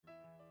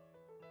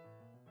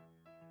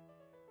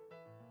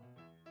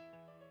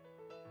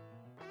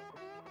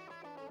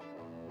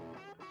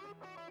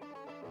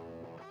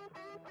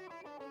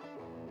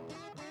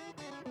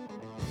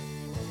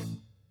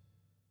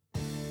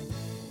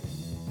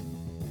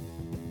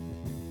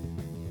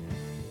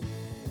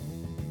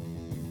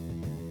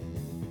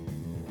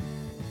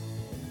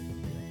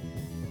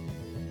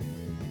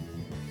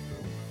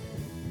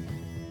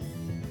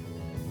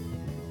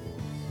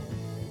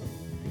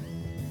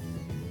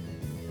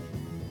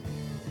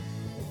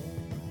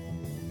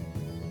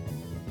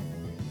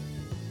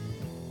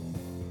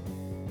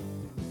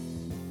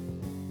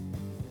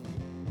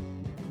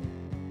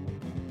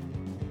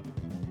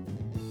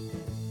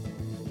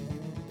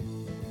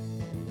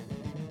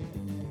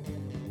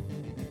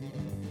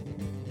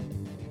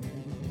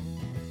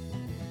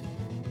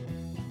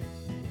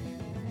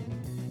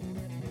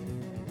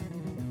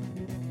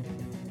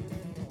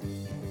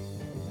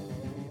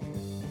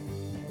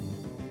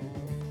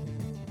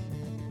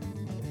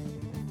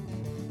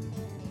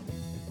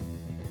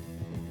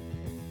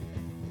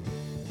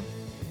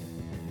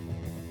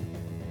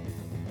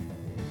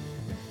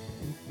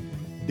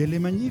Delle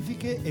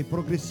magnifiche e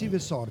progressive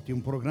sorti,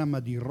 un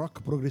programma di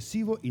rock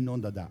progressivo in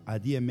onda da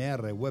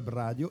ADMR Web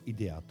Radio,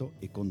 ideato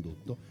e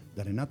condotto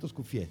da Renato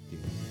Scuffietti.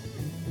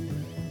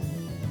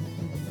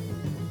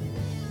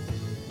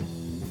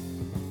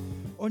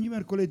 Ogni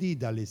mercoledì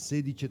dalle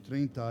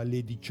 16.30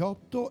 alle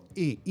 18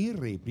 e in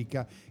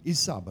replica il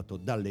sabato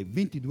dalle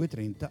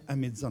 22.30 a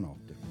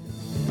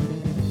mezzanotte.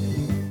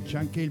 C'è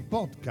anche il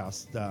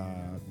podcast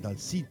dal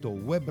sito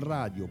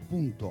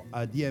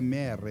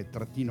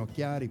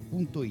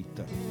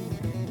webradio.admr-chiari.it,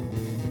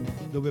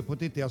 dove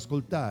potete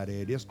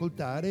ascoltare,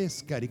 riascoltare e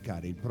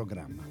scaricare il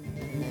programma.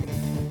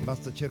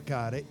 Basta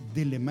cercare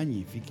Delle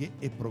magnifiche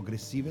e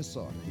progressive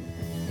sorti.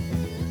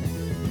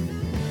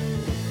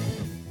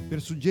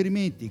 Per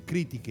suggerimenti,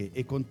 critiche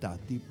e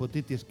contatti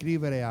potete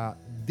scrivere a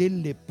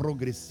Delle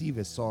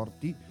progressive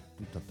sorti,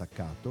 tutto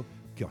attaccato,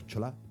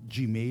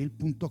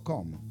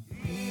 @gmail.com.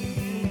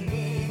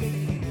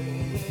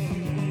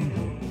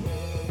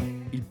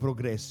 Il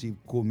progressive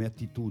come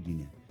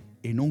attitudine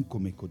e non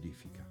come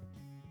codifica.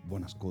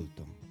 Buon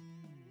ascolto.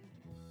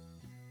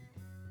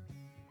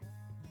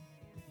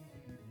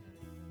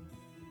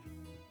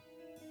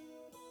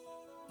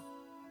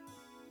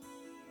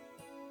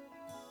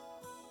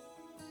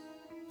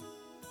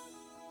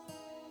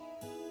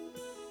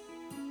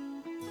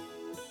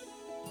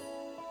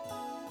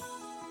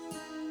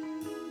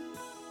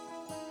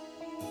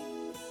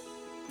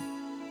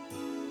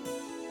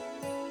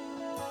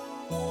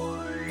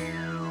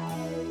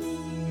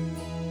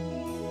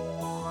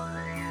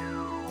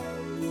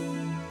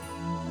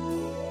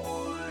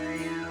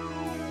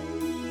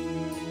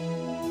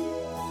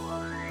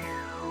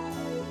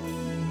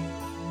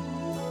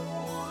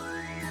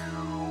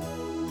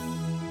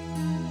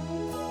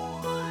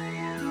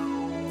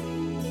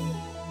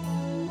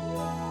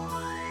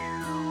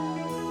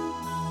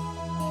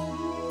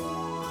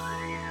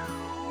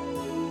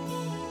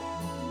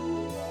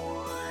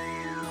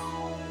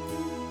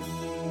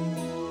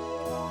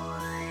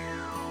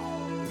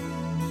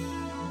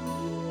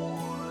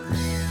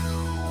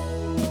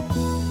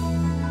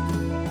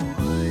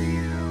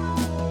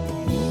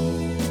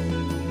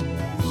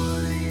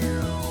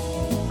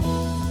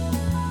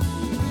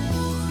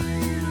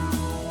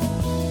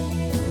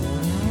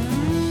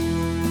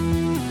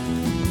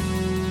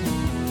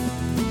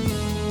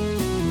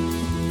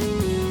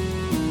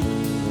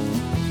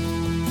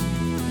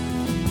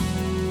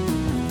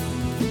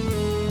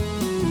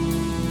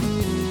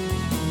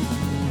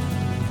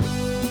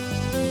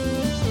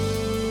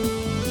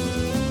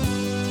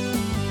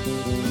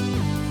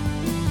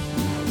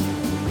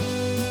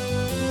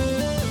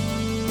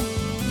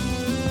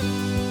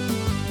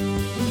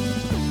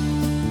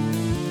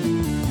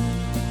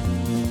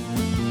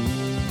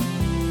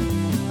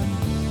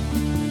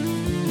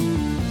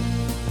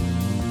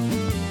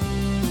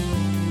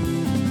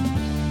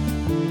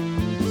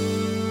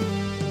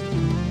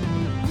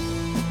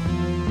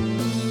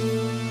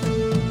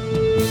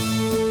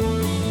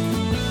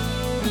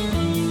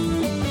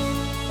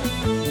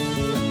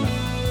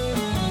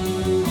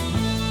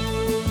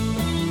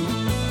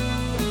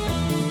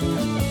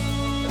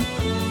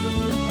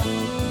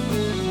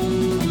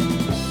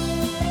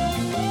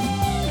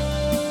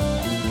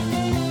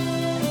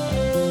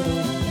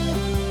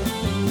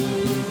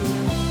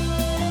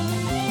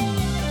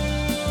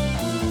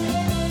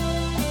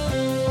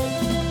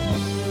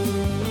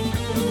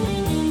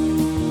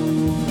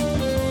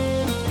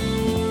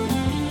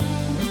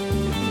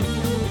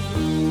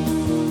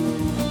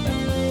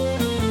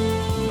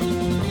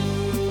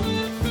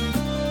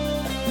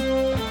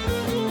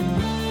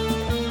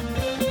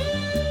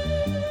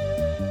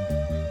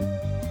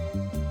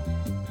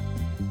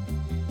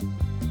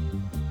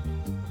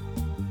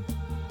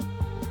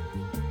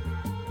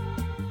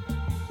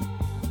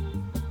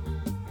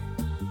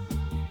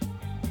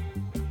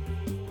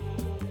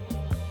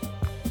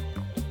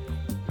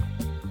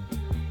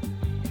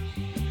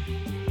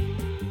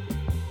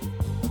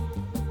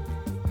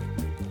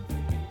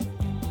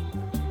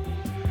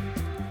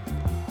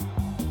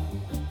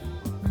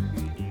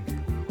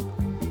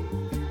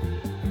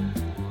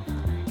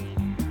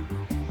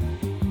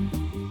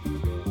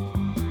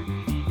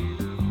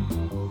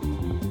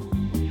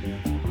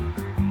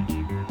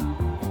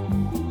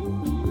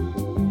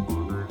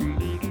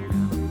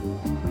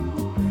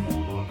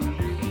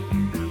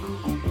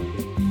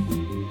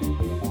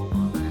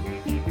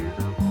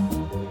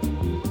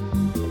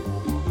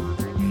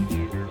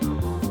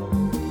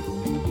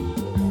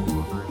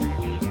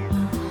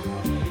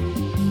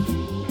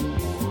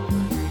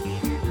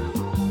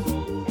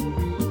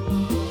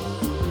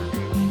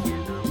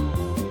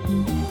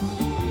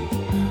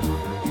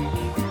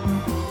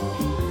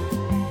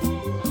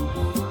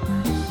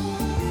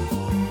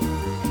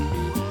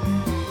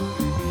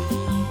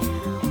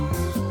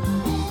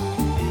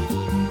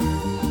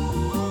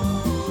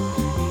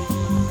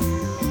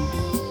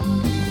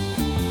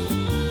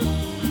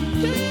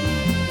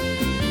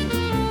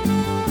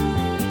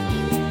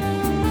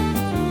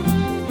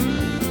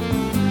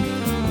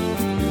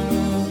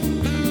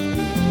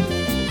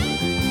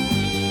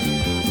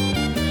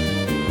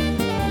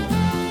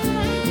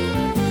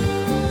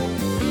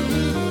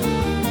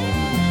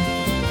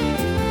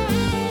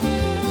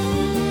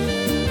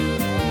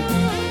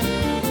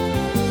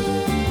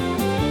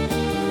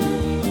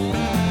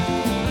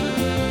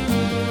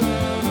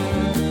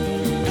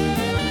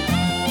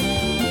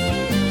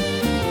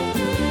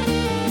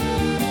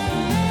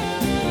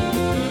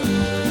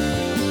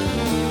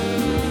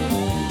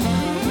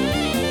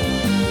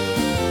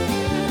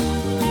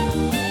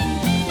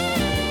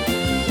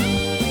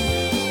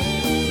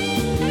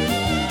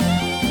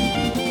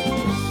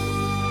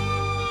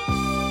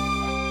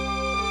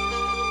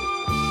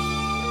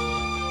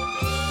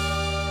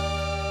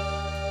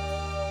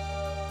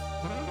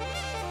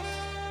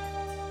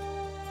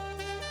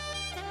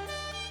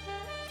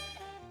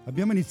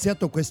 Abbiamo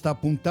iniziato questa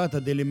puntata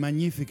delle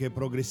magnifiche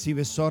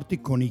progressive sorti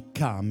con i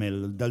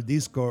Camel. Dal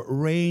disco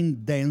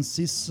Rain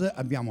Dances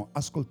abbiamo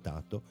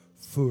ascoltato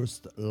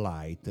First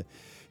Light.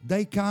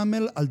 Dai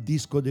Camel al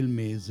disco del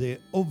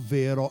mese,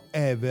 ovvero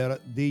Ever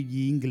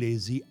degli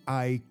inglesi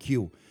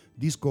IQ,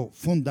 disco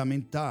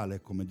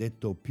fondamentale, come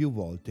detto più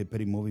volte, per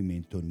il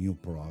movimento New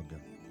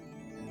Prog.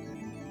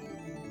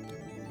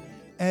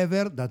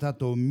 Ever,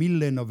 datato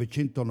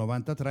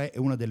 1993, è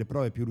una delle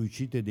prove più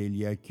riuscite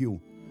degli IQ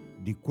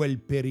di quel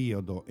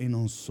periodo e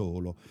non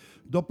solo.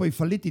 Dopo i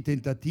falliti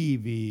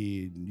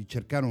tentativi di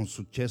cercare un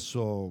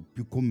successo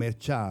più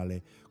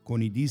commerciale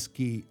con i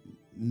dischi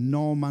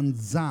No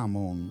Man's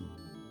Amon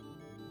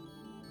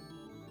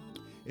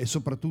e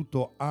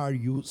soprattutto Are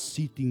You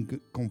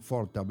Sitting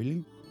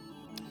Comfortably,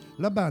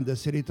 la band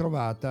si è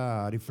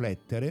ritrovata a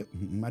riflettere,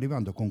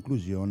 arrivando a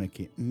conclusione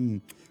che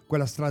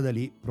quella strada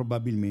lì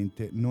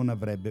probabilmente non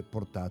avrebbe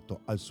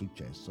portato al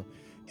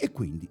successo e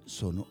quindi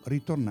sono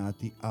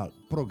ritornati al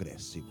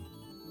progressive.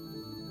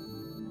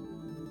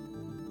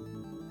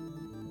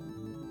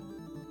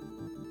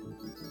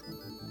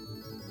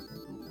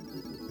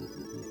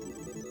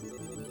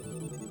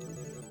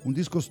 Un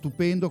disco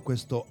stupendo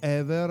questo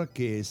Ever,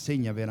 che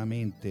segna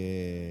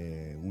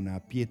veramente una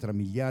pietra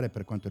miliare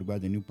per quanto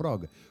riguarda il New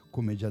Prog,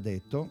 come già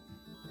detto,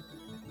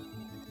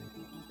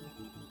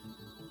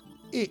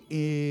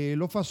 e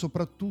lo fa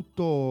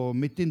soprattutto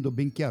mettendo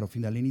ben chiaro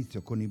fin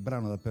dall'inizio con il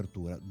brano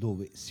d'apertura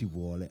dove si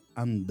vuole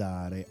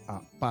andare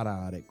a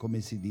parare,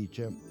 come si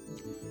dice.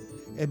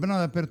 E il brano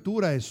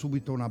d'apertura è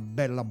subito una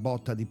bella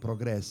botta di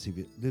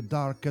progressive. The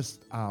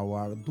Darkest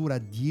Hour dura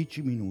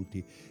 10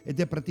 minuti ed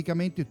è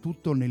praticamente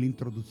tutto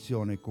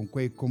nell'introduzione, con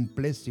quei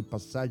complessi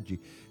passaggi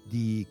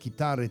di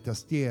chitarra e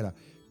tastiera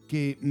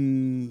che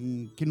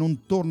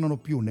non tornano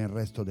più nel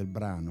resto del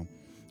brano.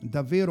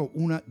 Davvero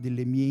una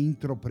delle mie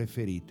intro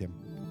preferite.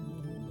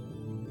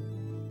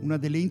 Una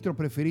delle intro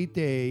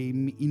preferite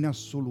in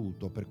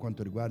assoluto per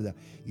quanto riguarda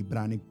i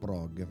brani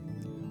prog.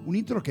 Un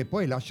intro che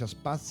poi lascia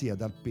spazi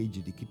ad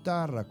arpeggi di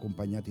chitarra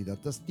accompagnati da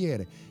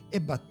tastiere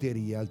e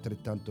batterie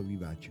altrettanto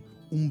vivaci.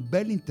 Un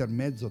bel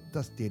intermezzo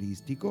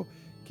tastieristico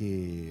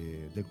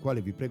del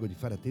quale vi prego di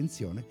fare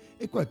attenzione,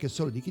 e qualche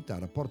solo di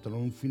chitarra portano a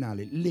un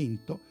finale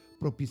lento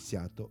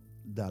propiziato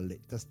dalle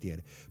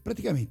tastiere.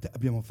 Praticamente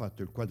abbiamo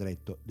fatto il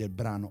quadretto del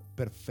brano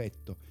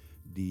perfetto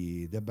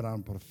di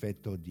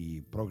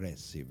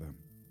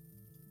progressive.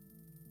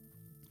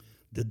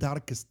 The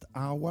Darkest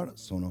Hour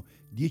sono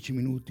 10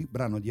 minuti,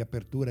 brano di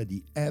apertura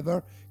di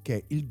Ever, che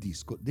è il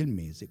disco del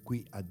mese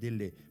qui a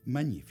Delle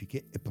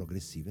Magnifiche e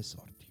Progressive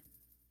Sorti.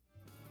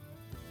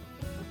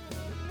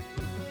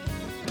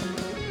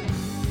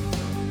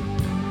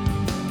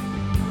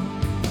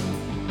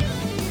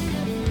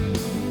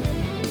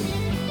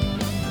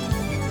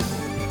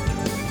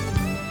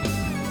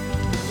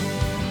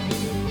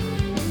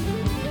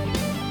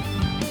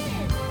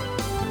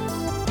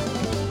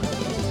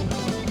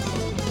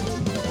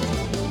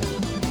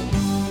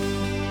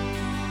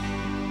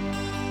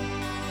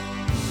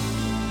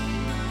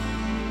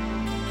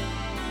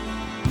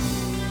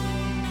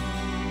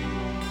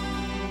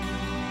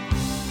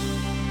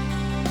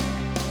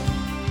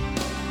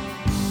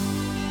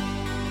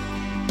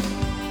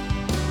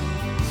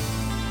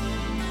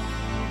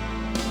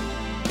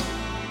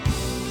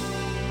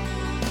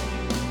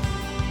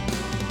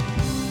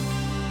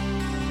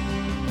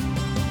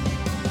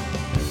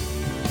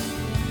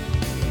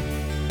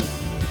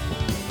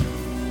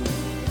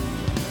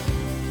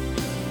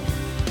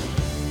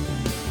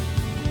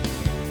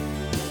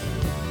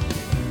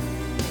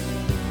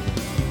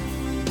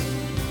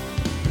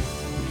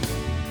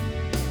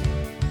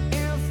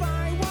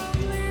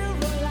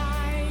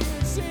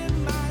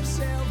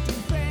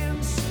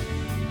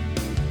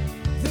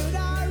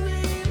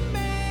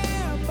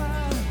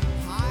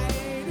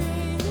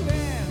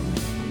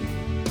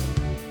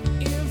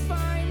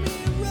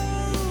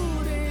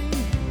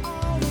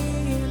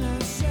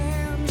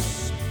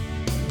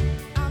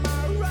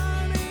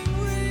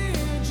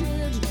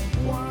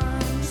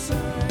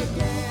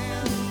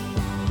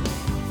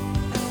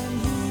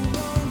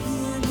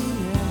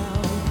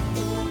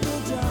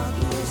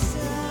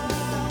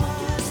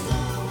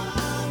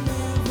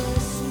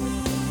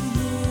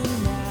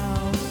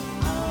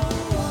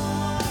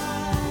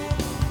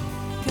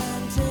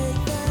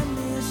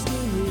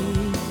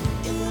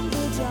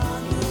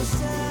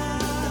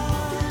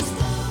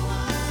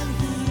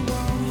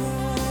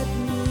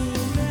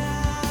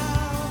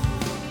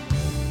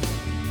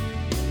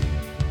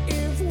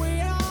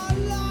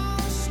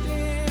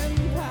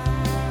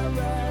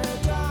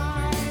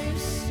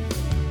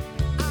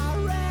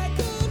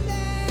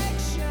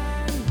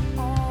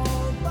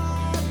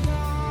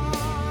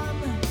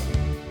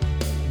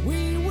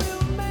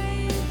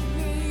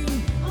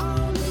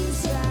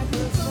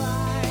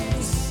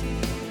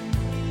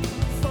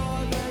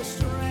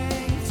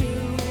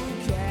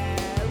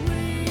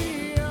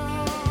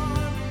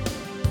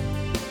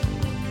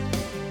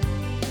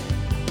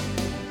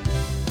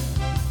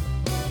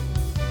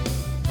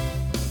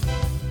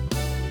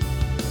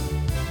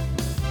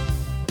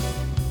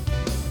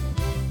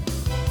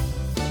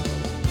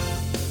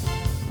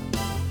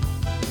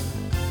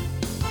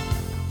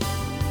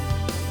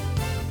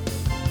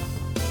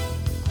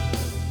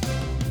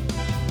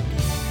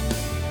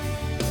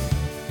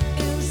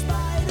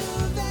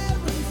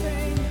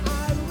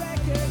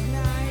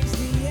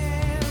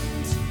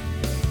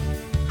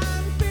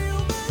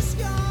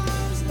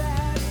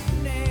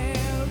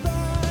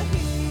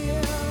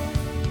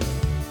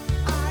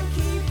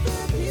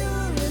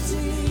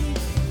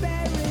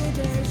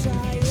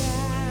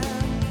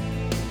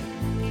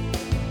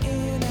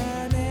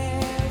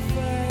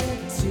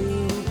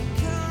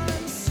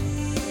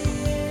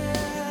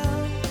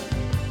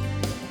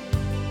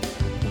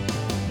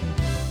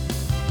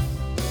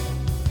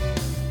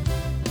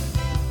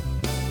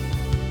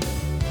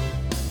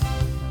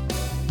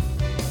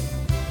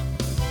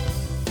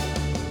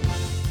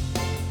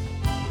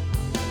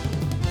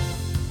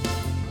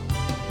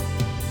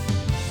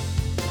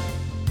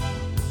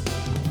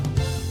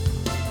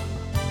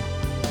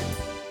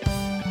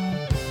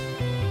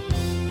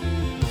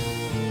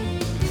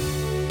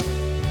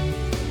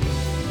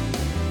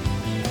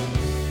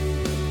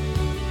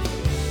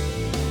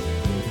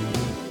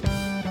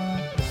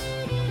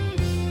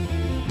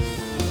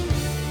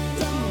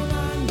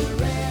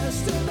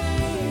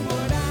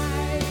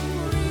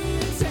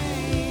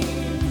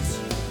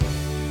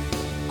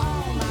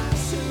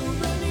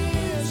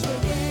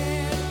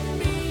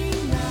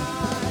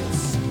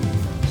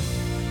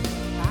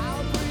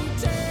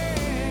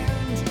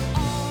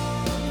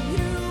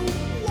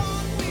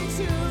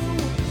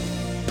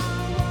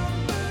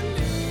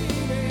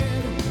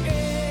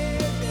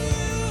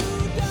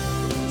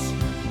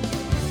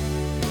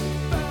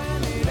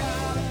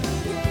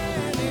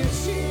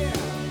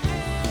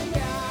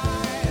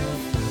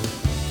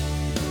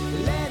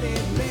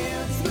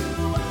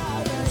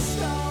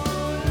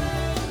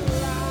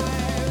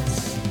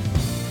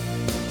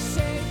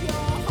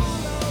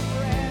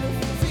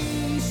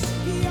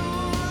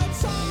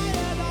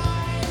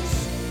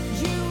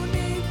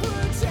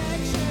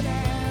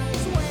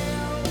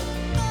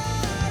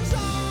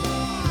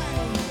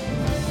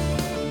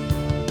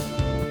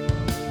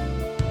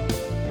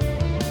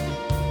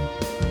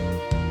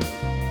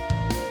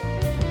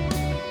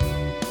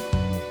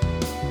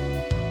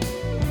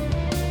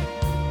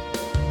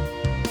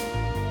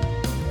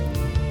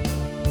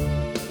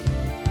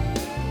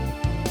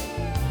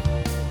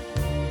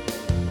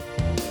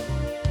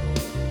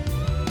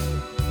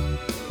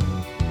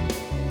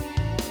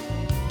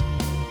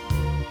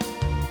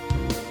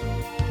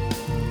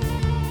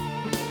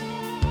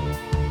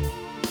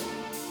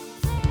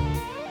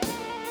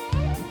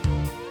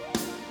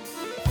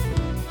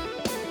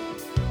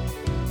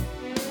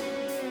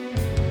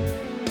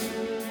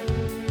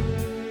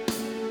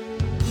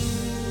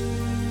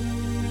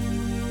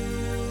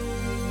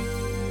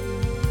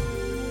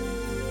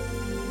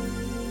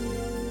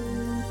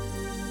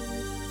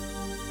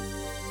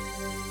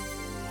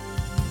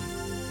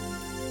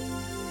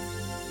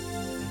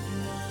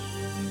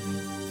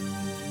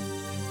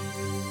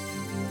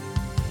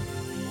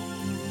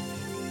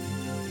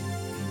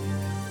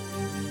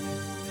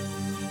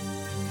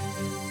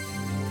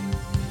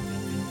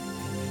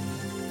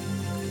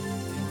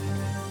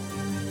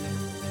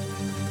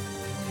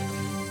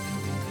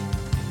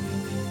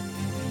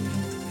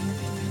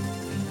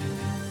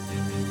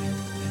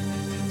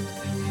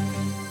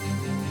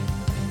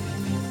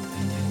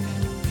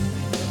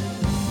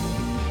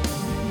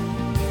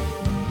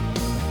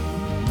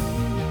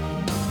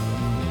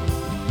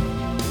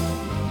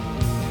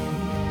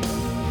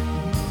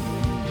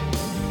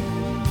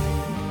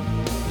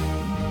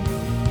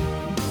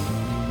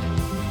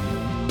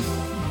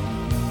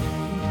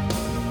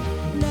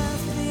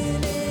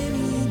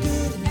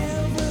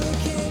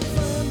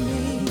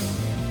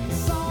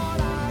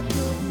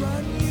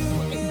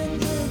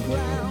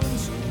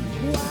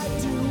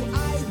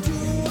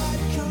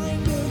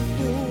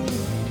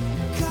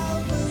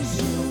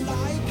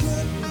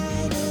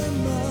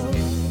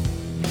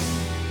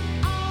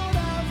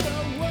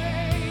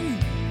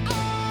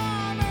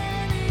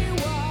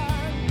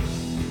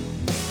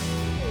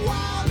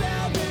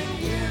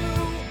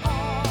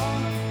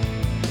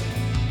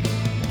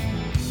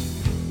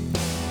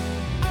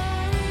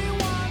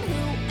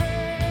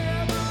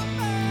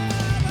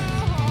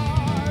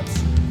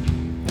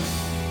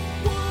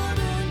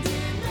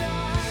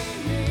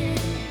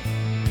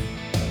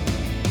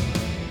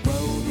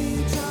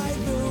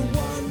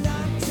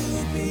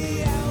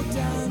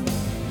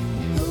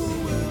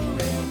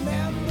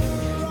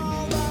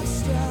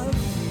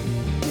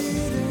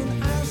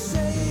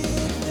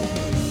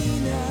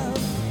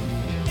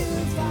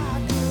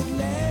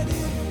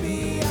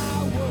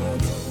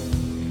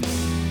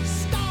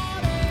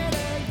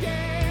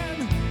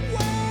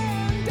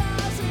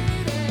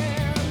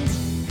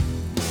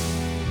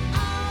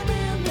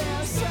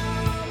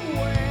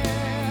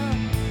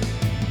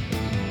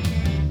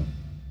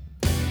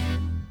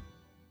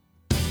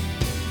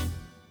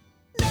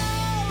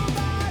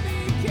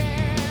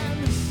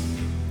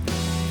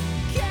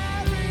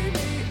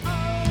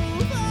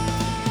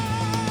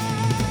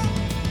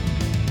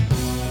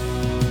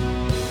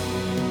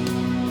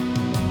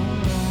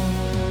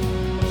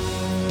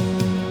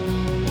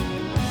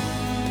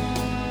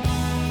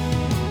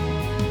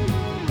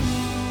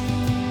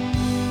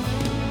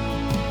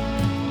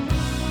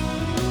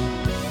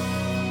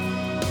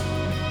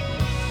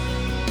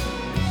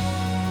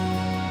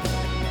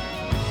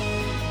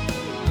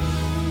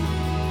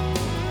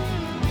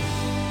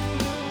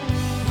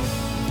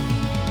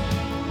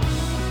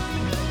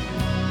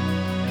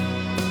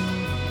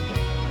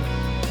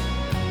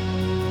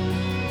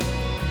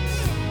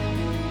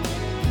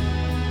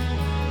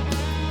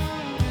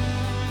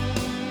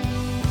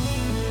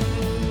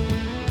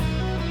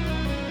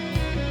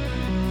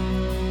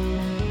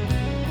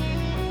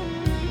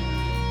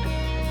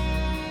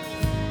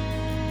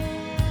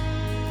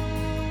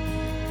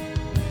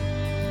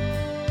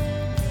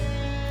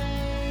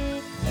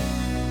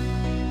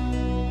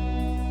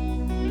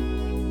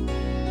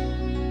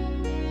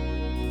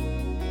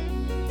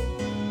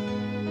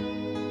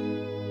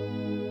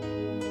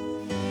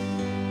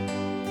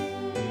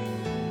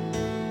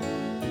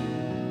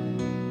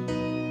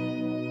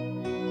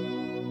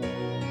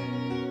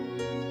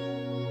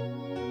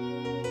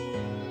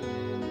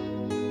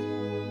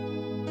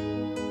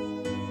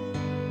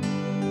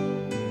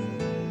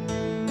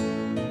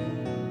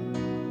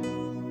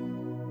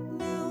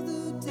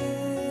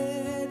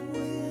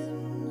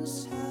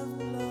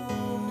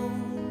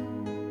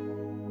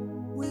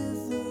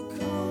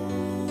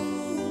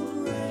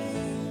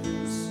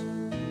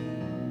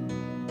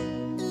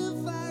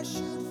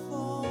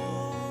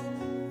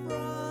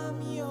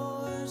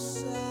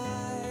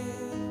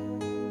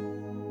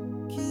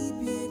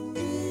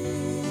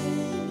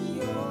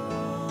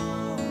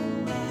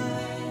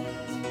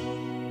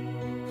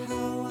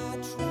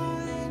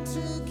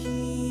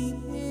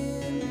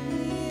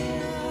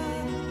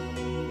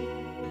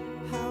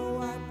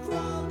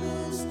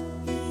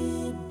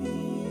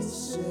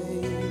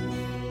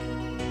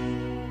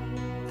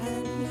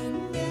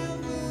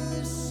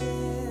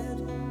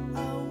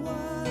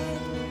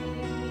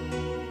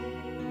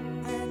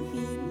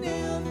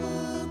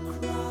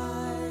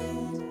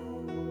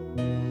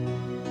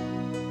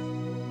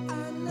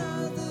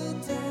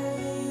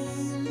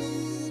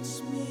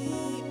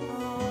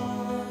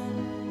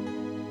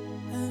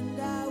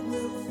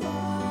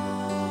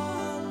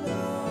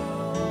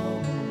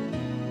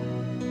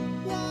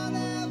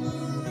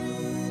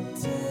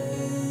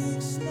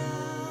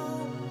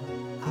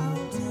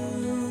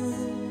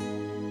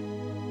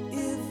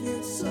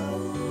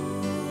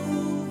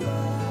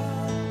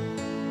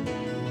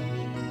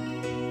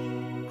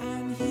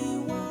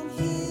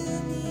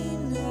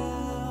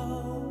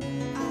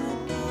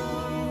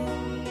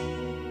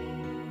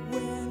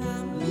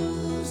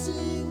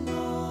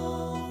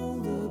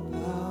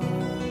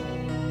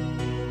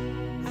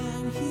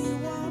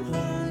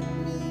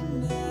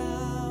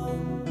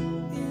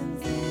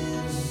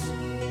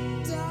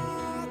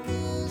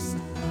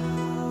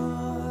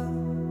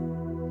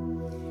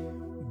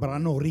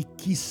 brano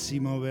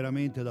ricchissimo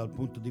veramente dal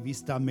punto di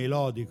vista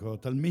melodico,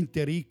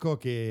 talmente ricco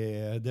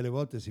che delle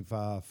volte si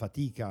fa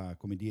fatica,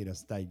 come dire, a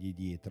stargli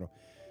dietro.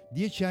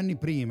 10 anni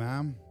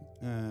prima,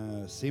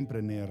 sempre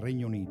nel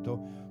Regno Unito,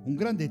 un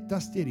grande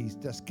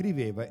tastierista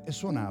scriveva e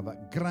suonava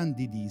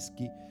grandi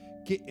dischi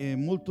che per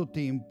molto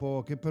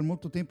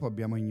tempo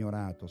abbiamo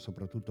ignorato,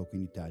 soprattutto qui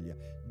in Italia.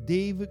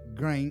 Dave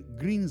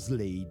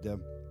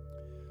Greenslade.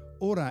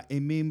 Ora è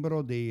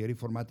membro dei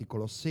Riformati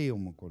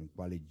Colosseum, con il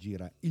quale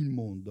gira il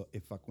mondo e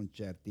fa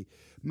concerti,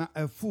 ma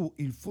fu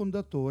il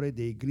fondatore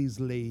dei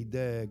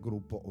Greenslade,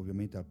 gruppo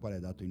ovviamente al quale ha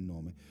dato il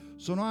nome.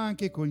 Sono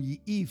anche con gli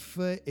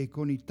If e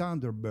con i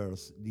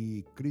Thunderbirds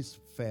di Chris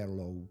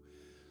Farlow.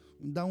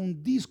 Da un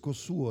disco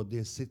suo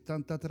del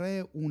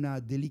 73,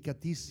 una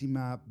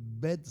delicatissima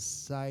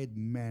Bedside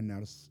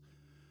Manners.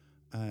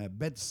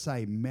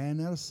 Bedside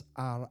Manners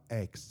are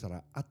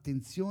extra.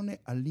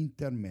 Attenzione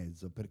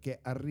all'intermezzo perché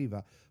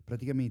arriva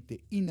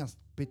praticamente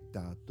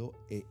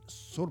inaspettato e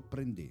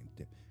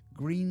sorprendente.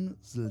 Green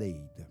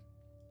Slade.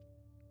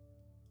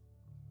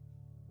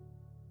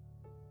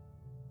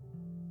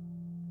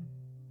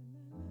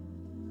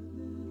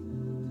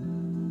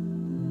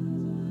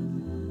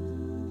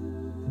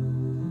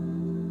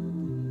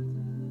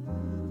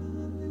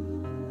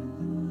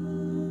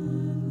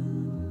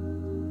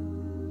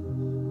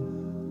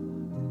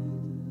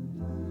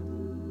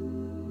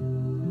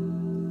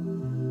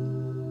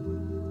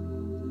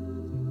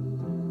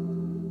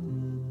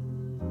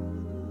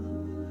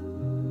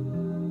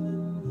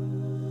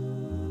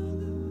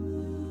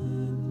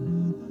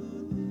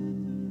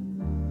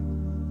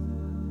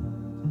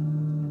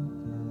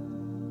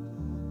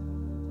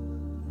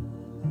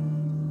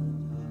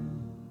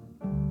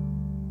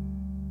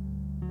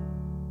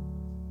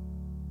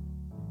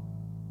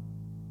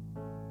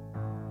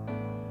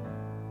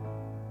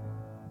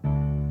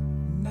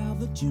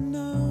 But you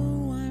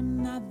know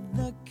I'm not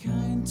the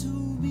kind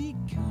to be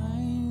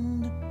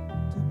kind,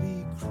 to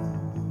be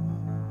cruel.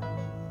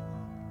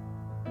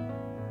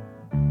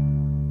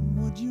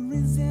 Would you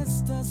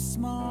resist a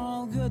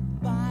small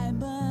goodbye,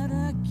 but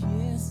a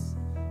kiss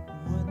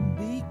wouldn't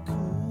be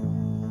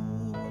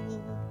cool?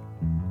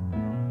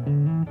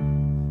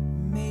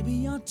 Maybe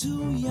you're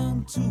too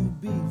young to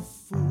be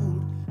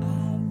fooled.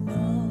 I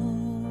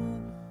know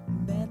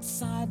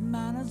bedside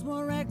manners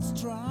were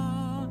extra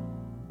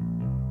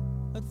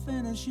at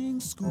finishing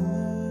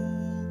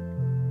school.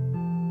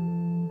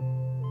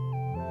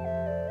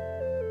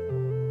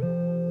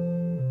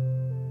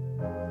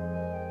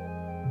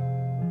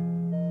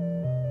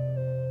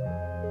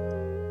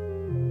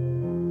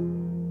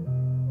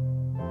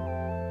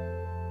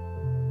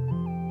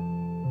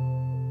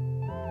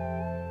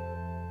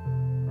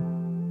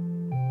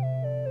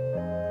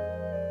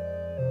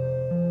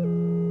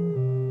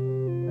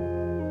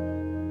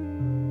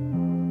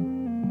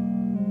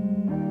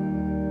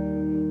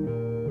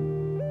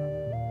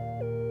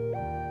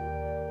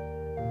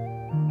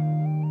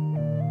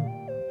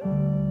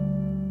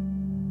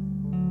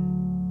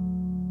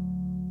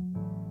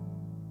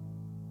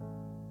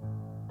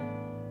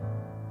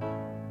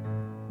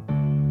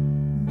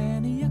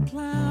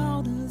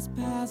 Cloud has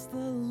passed, the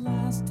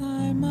last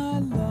time I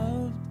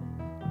loved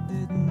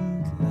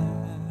didn't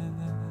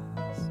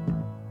last.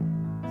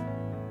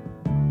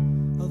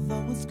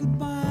 Although it's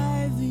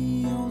goodbye,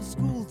 the old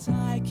school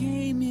tie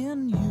came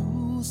in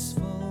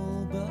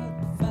useful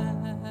but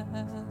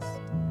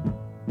fast.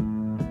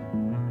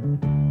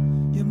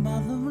 Your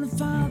mother and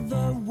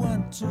father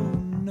want to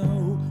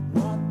know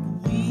what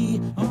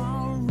we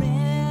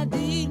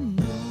already knew.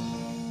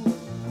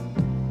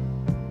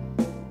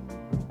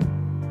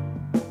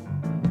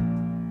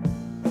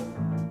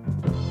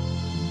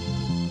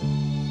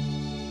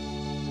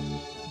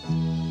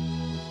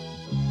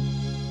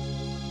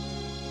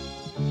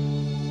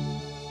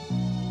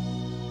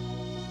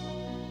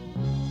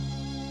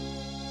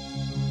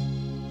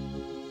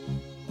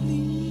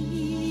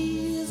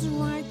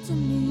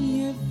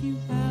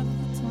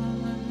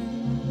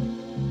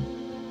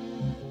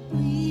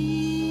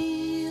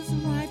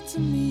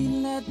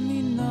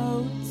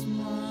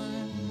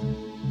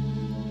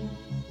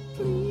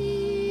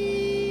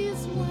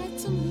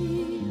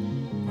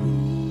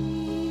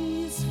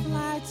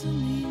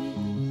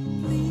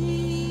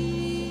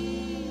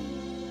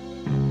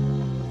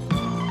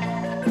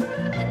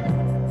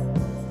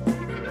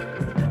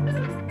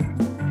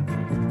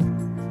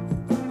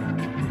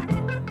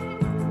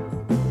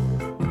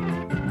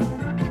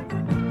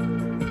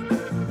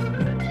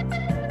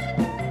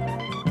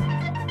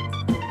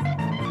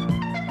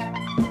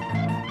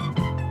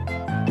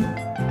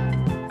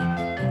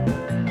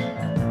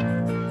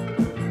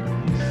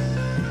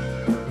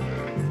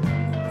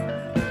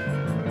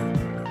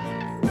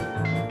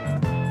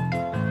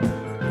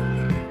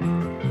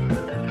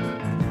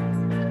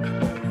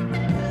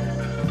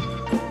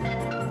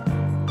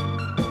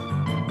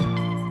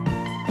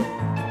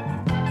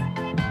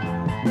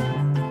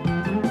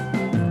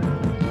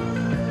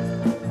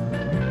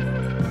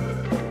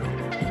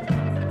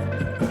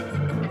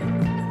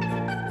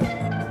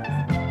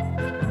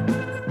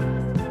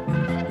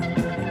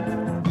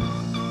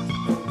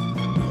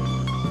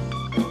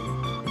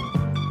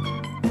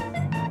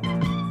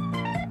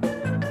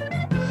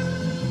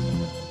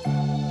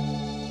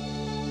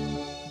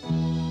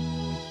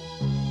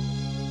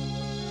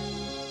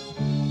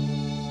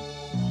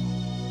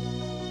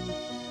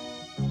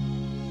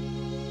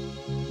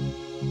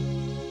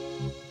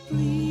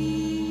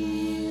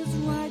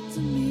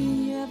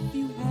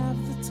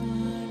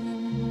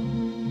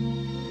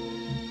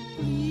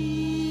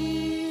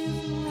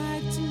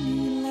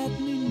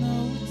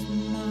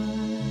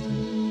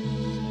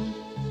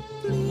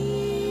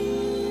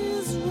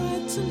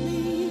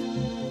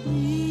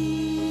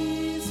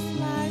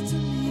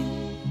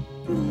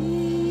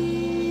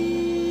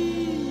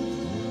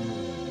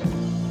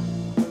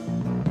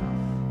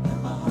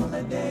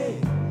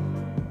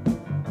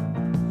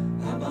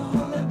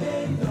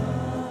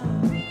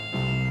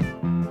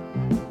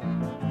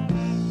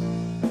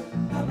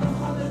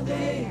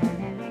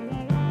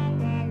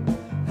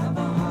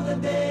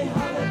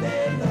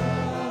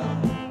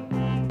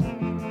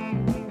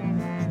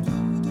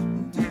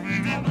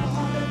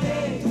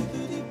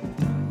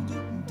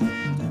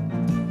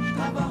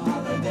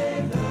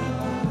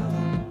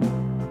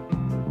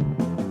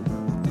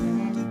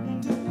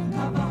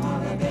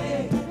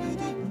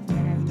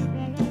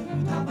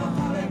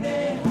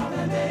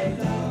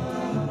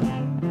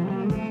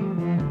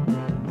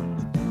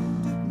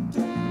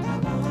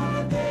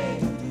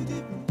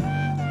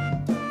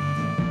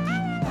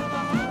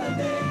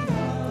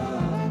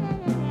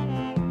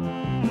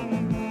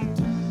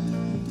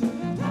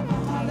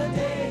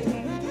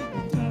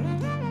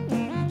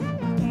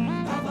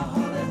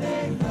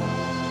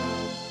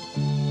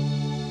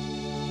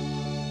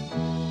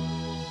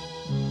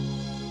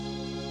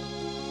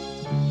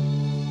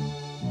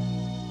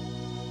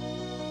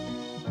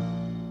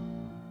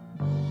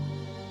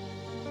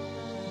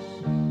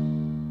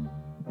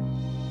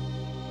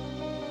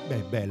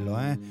 Beh, bello,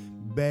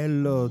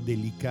 bello,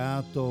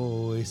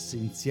 delicato,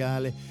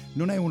 essenziale.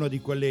 Non è una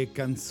di quelle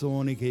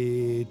canzoni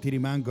che ti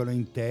rimangono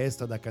in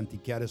testa da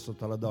canticchiare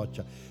sotto la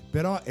doccia,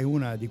 però è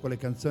una di quelle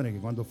canzoni che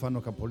quando fanno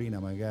capolina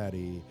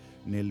magari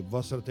nel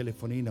vostro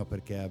telefonino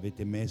perché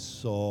avete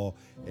messo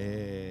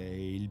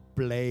il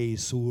play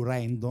su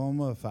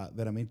random, fa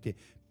veramente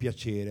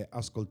piacere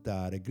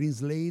ascoltare.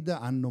 Greenslade,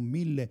 anno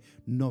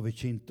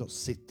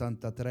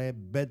 1973,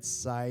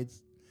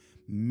 Bedside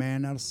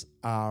Manners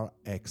Are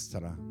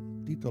Extra.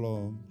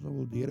 Titolo, cosa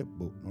vuol dire?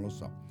 Boh, non lo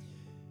so.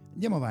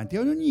 Andiamo avanti.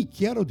 Ad ogni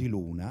chiaro di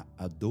luna,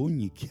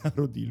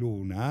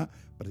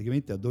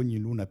 praticamente ad ogni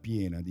luna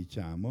piena,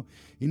 diciamo,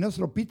 il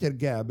nostro Peter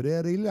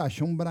Gabriel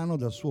rilascia un brano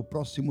dal suo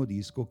prossimo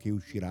disco che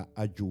uscirà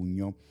a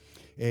giugno.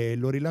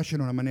 Lo rilascia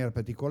in una maniera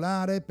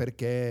particolare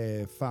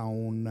perché fa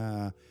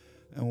un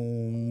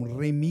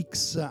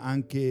remix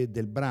anche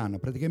del brano.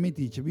 Praticamente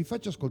dice: vi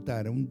faccio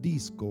ascoltare un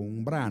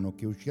brano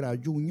che uscirà a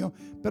giugno,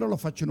 però lo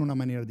faccio in una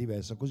maniera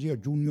diversa, così a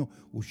giugno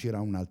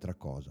uscirà un'altra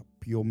cosa.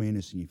 Più o meno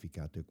il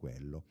significato è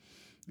quello.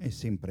 È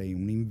sempre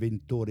un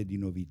inventore di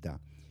novità.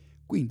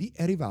 Quindi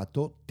è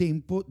arrivato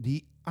tempo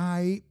di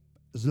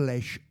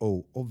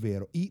I/O,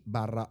 ovvero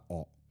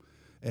I/O.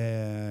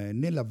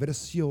 Nella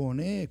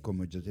versione,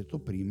 come ho già detto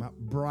prima,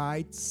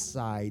 Bright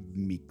Side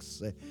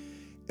Mix.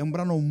 È un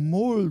brano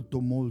molto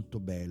molto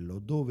bello,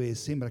 dove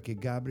sembra che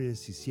Gabriel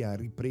si sia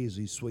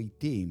ripreso i suoi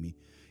temi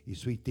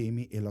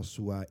e la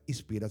sua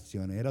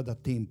ispirazione. Era da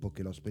tempo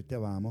che lo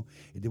aspettavamo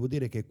e devo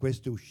dire che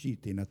queste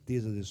uscite in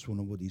attesa del suo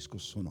nuovo disco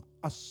sono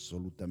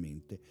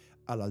assolutamente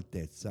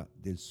all'altezza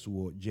del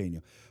suo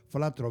genio. Fra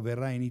l'altro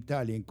verrà in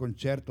Italia in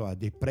concerto a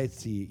dei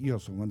prezzi, io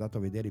sono andato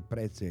a vedere i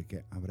prezzi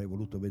che avrei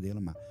voluto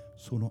vederlo, ma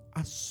sono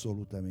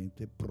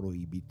assolutamente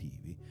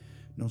proibitivi.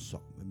 Non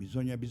so,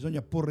 bisogna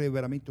porre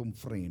veramente un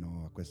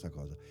freno a questa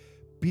cosa.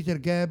 Peter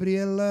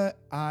Gabriel,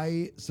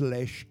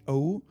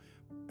 I/O,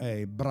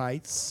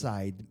 Bright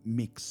Side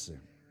Mix.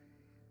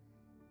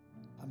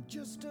 I'm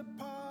just a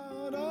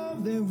part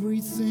of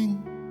everything.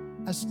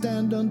 I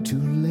stand on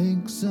two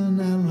legs and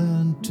I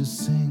learn to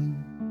sing.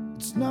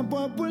 It's not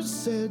what was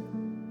said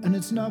and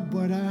it's not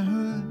what I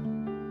heard.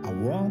 I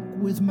walk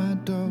with my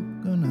dog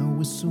and I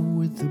whistle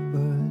with the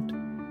bird.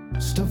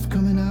 Stuff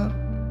coming out,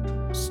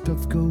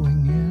 stuff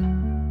going in.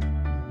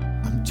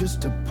 I'm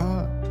just a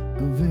part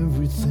of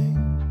everything.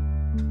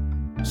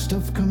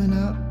 Stuff coming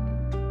out,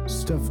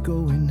 stuff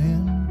going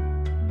in.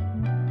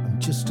 I'm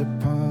just a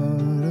part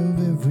of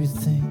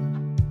everything.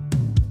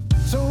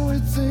 So we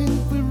think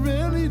we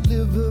really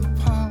live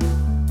apart,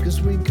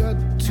 'cause we got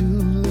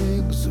two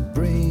legs, a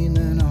brain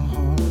and a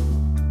heart.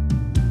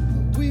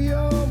 We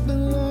all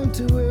belong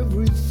to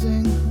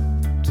everything,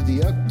 to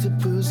the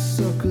octopus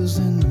suckers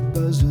and the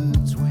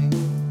buzzard's wing,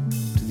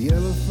 to the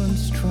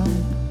elephant's trunk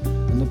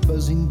and the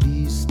buzzing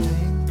bee's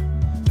sting.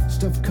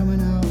 Stuff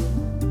coming out,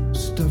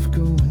 stuff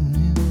going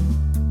in.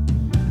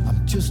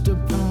 I'm just a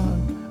part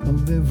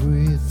of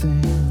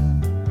everything.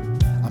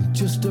 I'm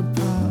just a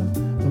part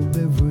of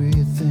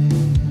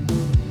everything.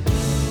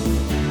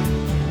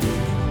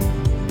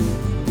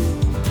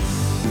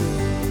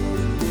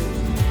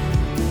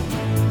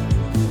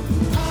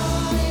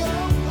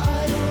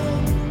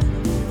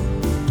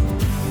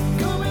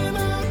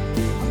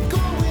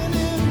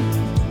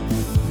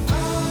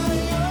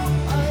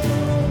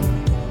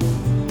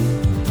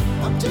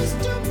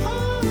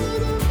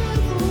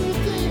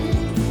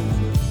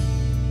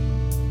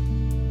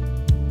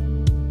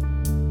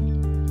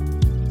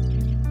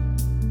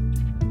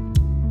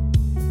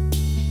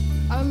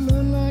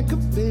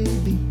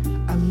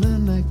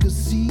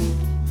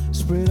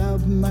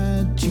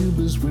 My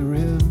tubers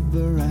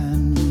wherever I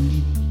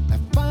need. I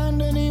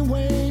find any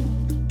way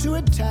to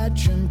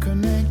attach and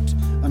connect,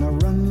 and I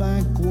run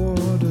like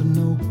water,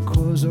 no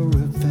cause or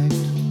effect.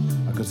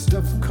 I got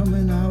stuff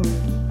coming out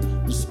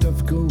and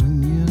stuff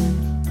going in.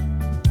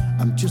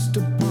 I'm just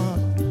a part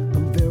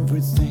of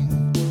everything.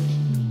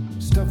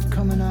 Stuff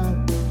coming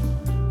out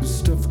and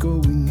stuff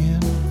going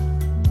in.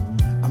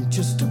 I'm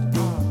just a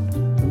part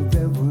of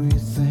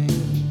everything.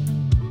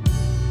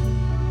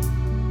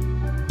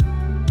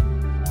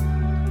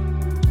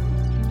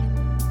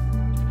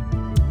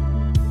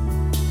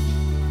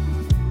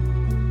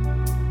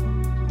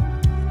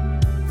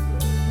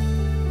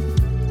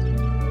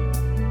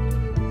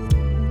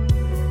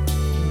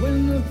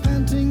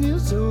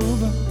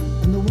 Over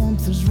and the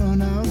warmth has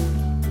run out,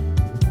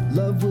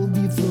 love will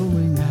be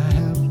flowing, I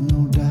have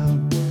no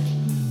doubt.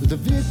 With the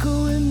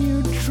vehicle in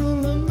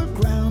neutral and the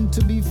ground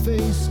to be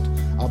faced,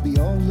 I'll be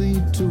all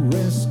laid to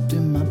rest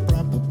in my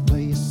proper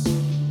place,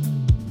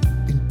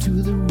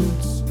 into the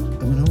roots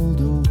of an old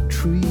oak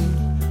tree,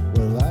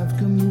 where life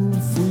can move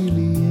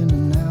freely in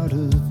and out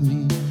of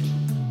me,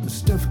 with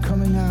stuff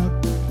coming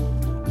out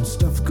and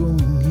stuff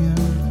going in.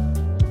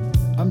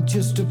 I'm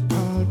just a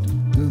part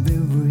of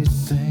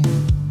everything.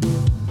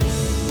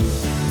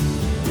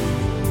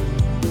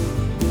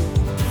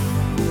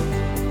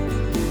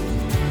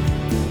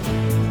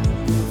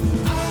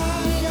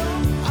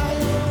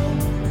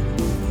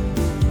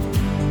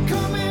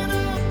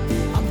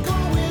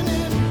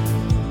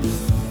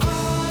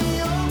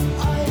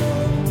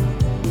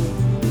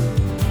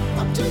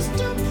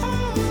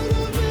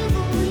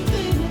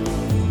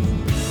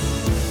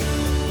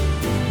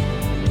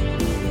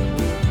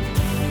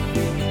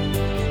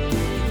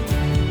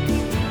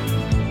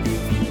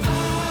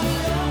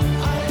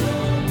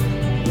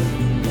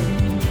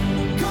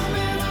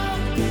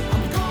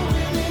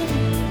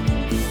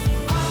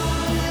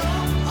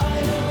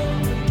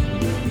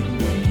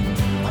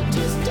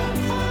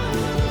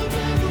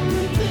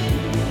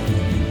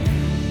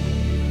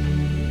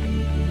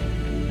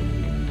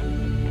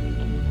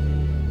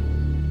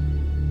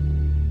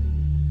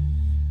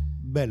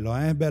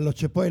 bello, bello.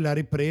 C'è poi la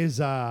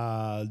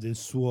ripresa del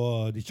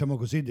suo, diciamo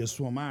così, del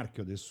suo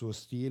marchio, del suo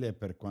stile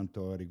per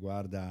quanto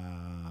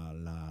riguarda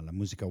la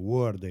musica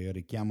world, il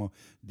richiamo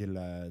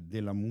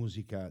della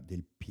musica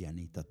del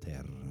pianeta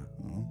Terra,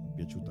 no? Mi è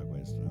piaciuta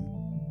questa,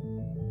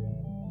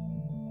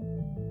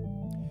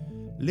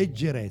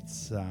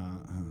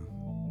 Leggerezza.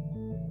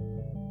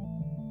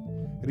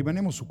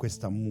 Rimaniamo su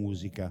questa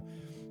musica,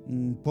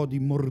 un po' di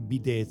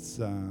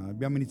morbidezza.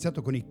 Abbiamo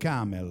iniziato con i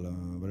Camel,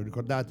 ve lo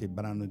ricordate il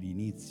brano di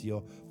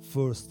inizio,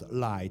 First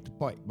Light?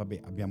 Poi,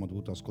 vabbè, abbiamo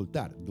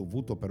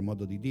dovuto per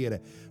modo di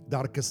dire,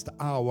 Darkest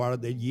Hour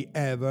degli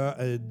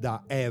Ever,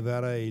 da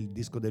Ever, il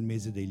disco del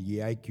mese degli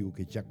IQ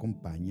che ci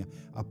accompagna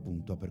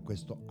appunto per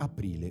questo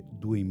aprile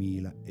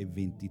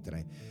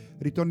 2023.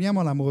 Ritorniamo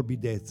alla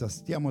morbidezza,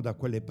 stiamo da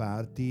quelle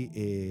parti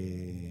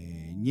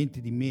e niente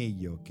di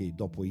meglio che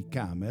dopo i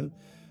Camel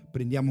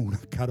prendiamo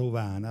una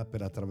carovana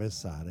per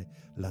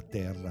attraversare la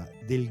terra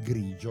del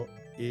grigio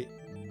e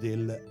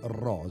del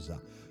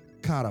rosa.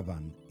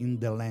 Caravan in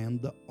the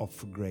land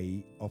of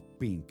grey of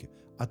pink.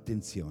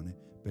 Attenzione,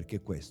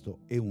 perché questo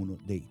è uno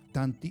dei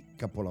tanti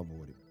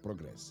capolavori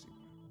progressi.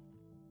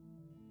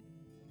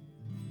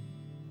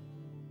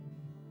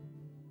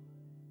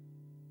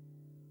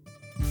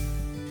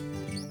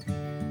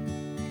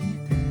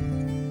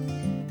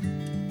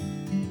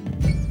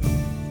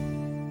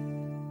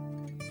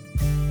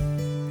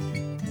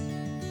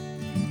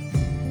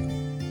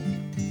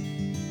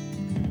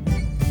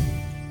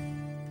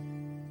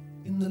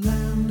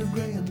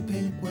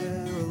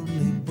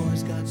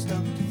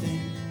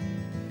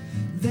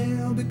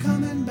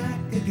 Coming back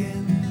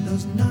again,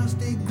 those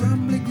nasty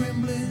grumbly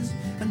grimblies,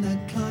 and they're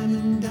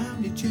climbing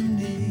down your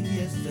chimney,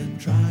 yes, they're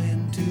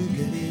trying to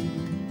get in.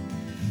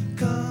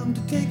 Come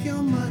to take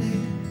your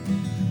money,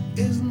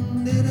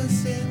 isn't it a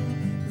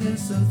sin? They're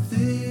so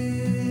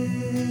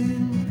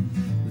thin.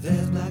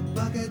 There's black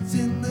buckets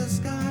in the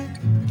sky,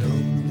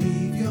 don't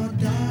leave your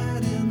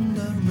dad in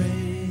the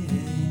rain.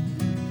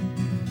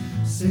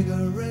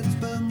 Cigarettes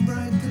burn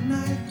bright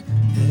tonight,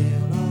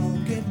 they'll all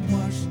get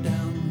washed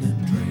down the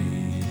drain.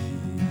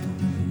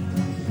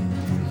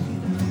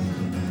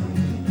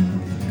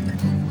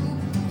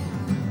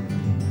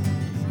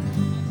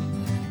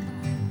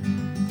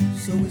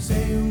 So we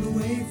sailed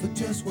away for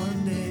just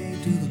one day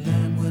to the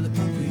land where the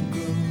pumpkin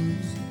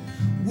grows.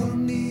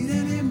 Won't need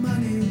any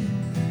money,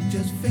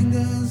 just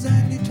fingers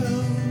and your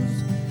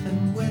toes.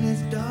 And when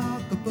it's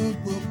dark, a boat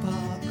will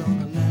park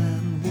on a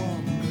land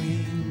warm and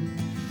green.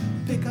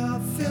 Pick our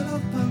fill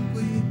of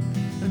punkweed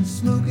and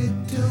smoke it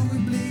till we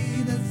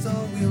bleed. That's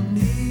all we'll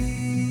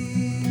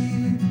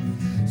need.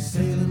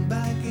 Sailing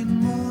back in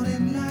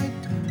morning light,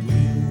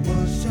 we'll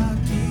wash our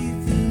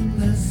teeth in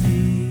the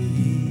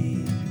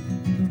sea.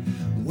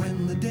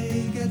 When the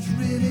day gets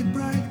really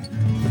bright,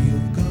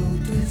 we'll go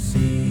to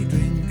sea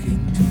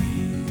drinking tea.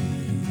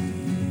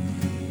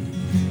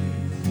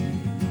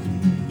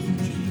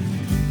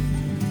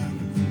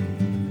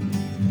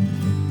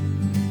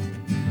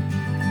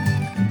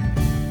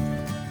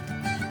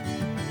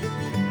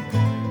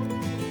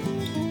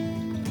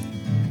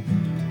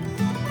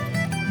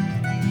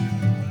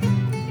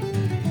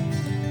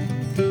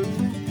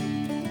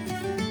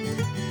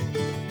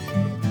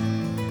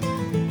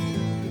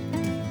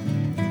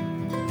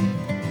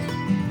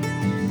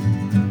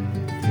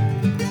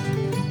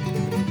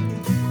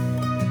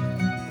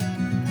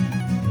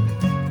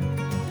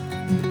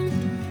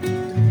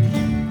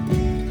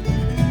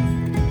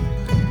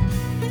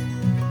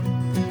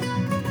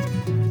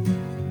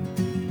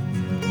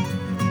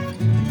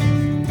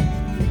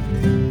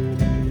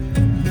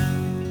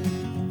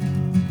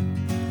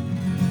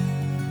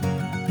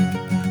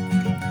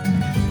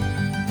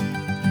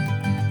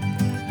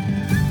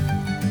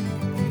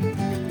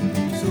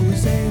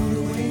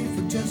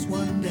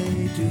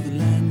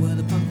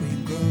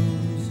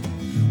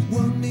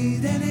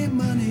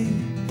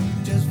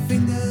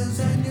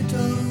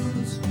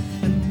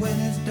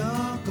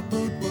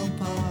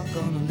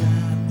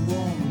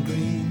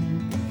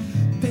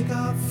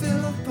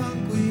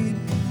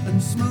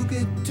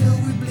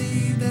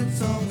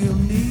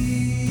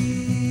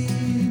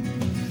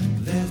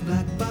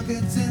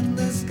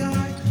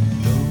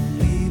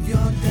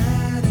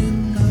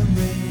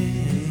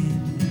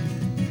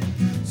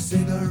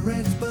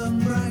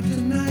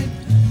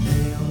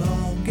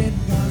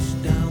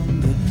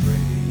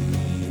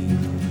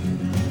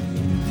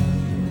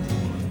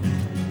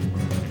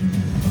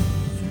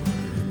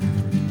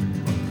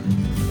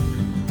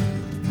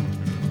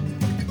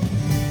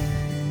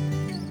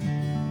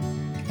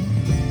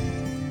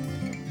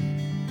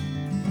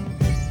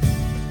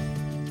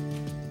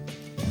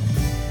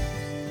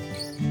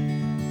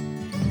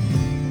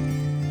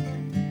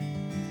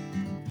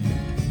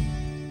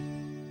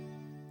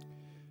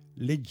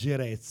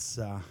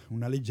 Leggerezza,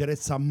 una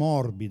leggerezza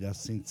morbida,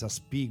 senza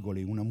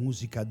spigoli, una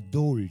musica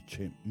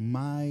dolce,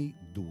 mai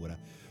dura,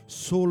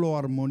 solo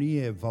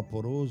armonie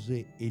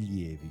vaporose e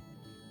lievi,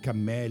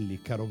 cammelli,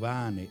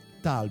 carovane,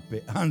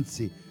 talpe,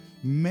 anzi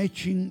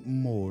matching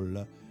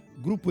mall,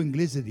 gruppo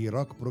inglese di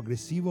rock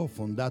progressivo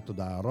fondato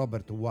da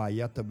Robert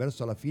Wyatt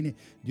verso la fine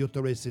di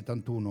ottobre del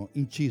 71.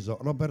 Inciso,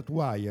 Robert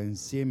Wyatt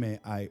insieme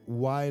ai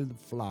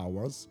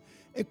Wildflowers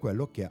è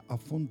quello che ha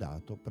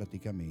fondato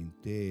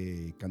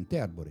praticamente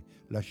Canterbury,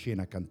 la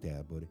scena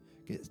Canterbury,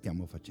 che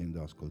stiamo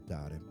facendo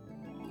ascoltare.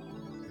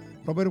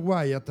 Robert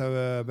Wyatt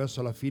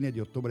verso la fine di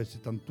ottobre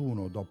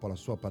 71, dopo la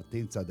sua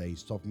partenza dai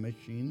Soft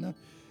Machine,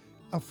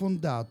 ha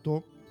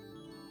fondato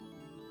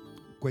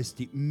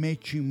questi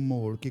Matching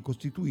Mall che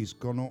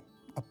costituiscono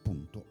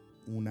appunto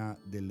una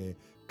delle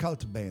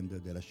cult band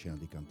della scena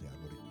di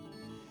Canterbury.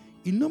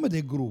 Il nome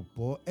del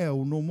gruppo è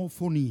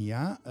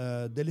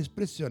un'omofonia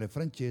dell'espressione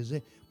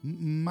francese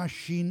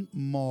machine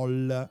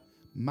molle,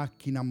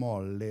 macchina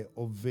molle,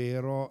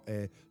 ovvero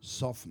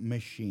soft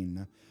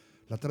machine.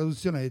 La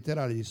traduzione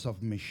letterale di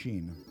soft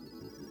machine,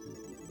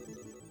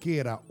 che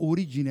era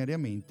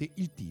originariamente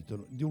il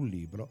titolo di un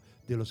libro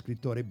dello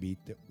scrittore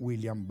beat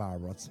William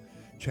Burroughs.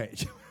 Cioè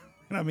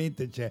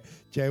veramente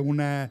c'è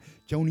un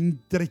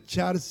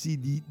intrecciarsi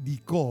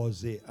di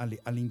cose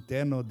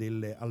all'interno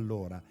delle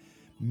allora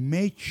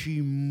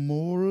matching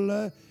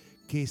mall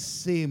che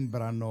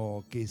sembra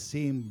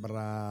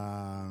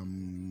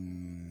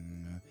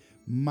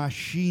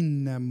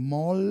machine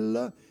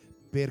mall,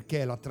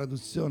 perché è la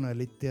traduzione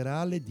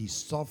letterale di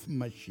soft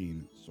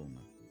machine. Insomma,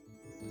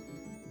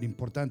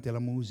 l'importante è la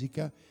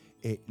musica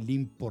e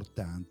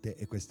l'importante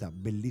è questa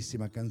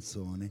bellissima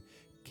canzone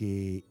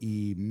che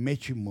i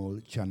Matching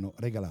Mall ci hanno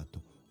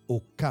regalato,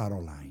 Oh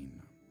Caroline.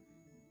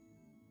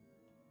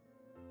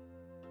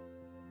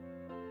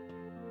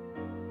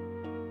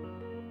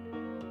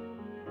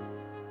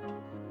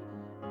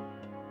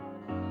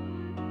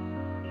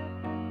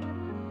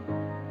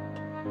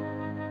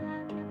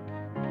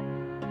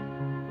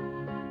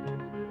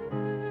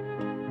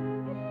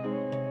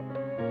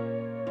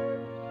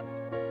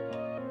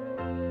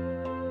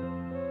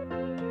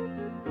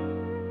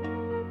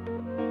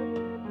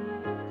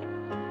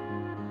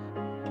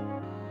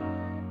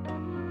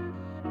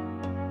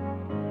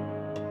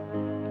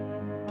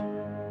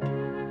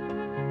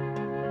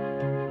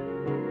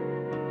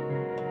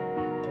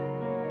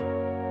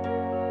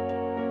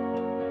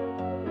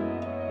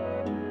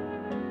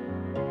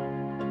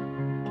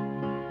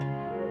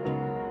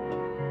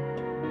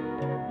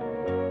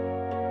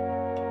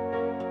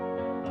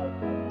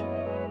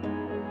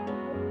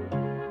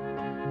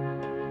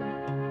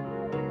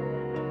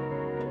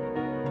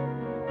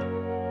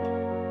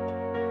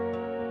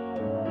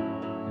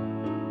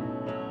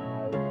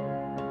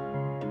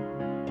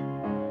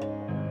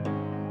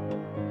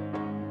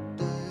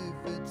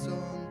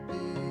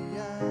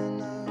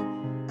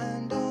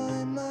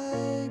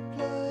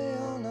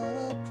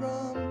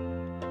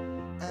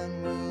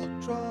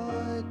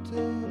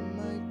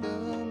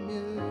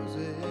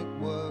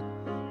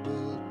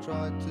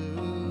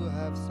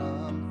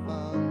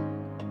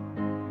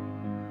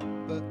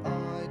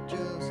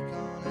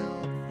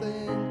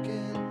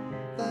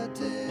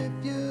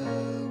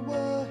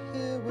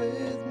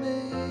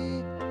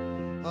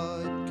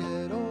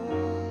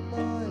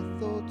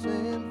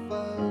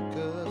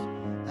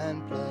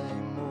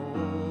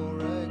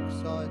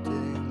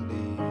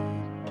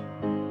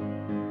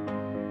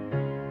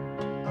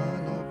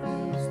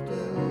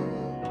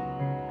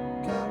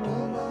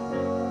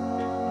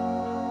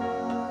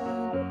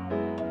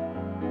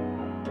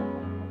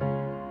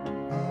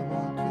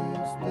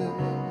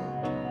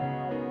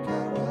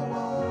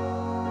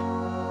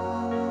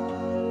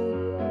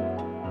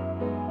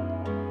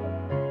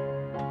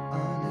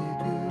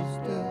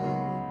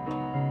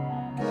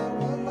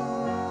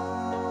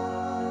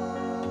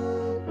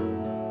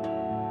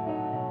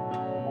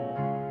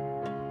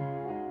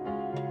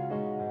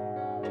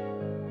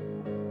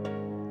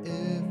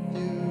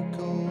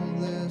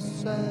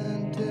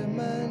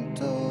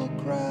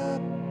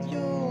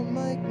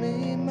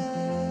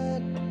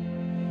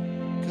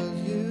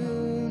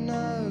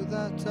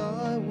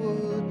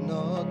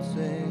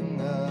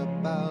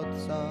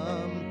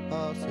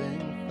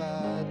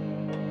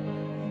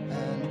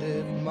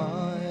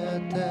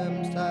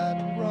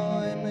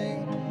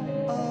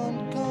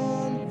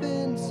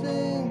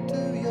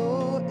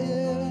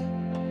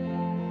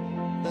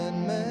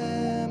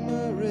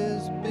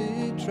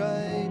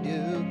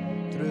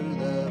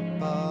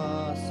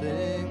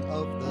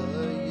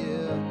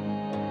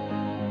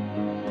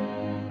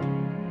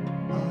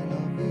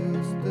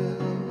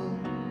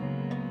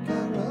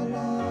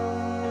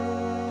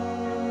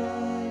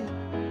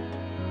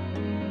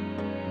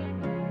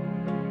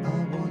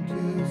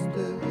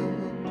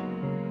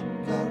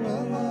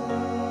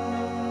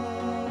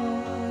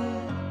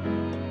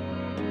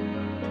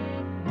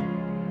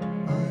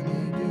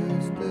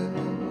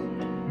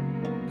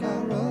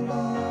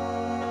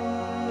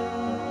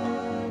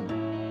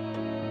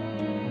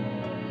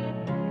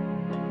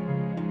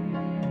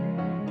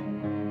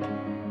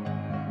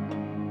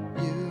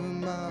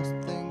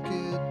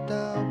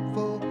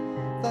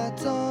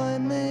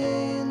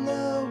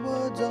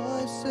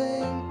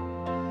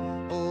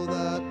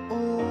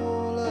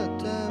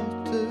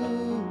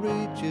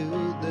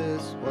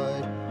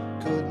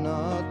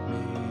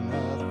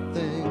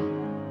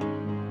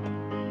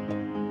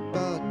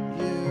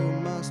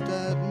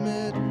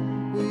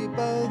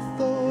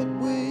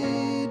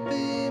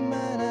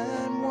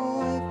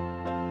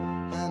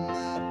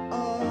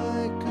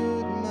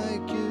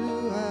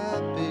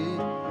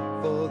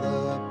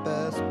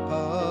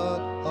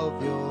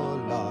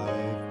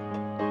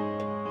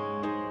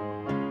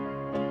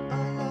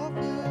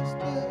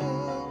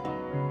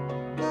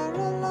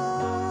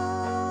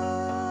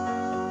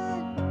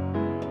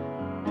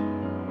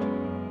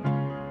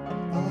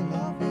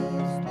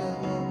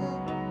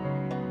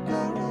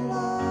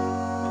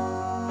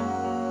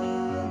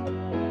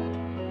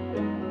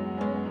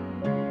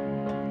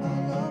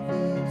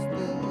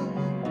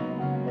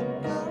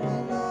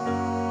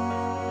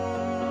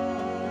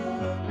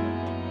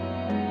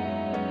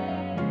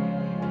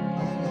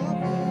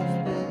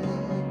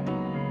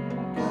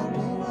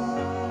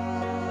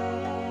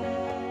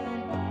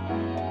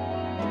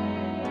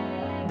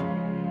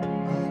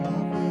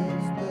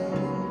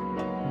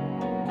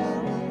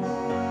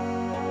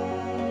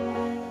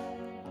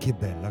 Che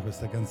bella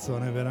questa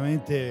canzone,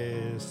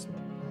 veramente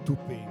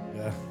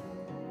stupenda.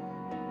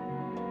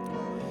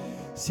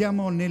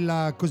 Siamo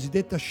nella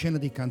cosiddetta scena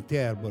di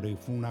Canterbury,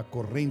 fu una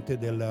corrente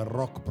del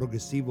rock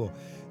progressivo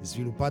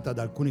sviluppata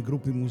da alcuni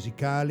gruppi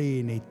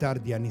musicali nei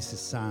tardi anni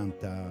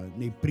 60,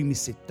 nei primi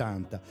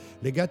 70,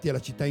 legati alla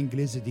città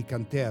inglese di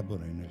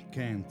Canterbury, nel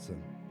Kent.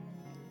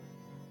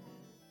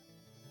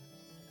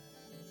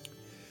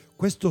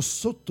 Questo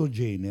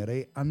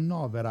sottogenere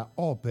annovera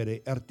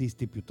opere e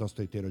artisti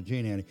piuttosto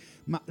eterogenei,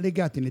 ma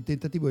legati nel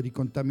tentativo di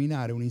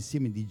contaminare un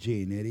insieme di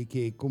generi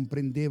che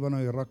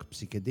comprendevano il rock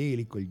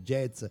psichedelico, il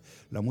jazz,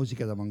 la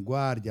musica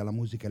d'avanguardia, la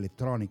musica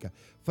elettronica,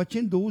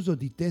 facendo uso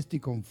di testi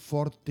con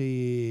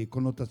forti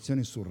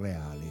connotazioni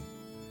surreali,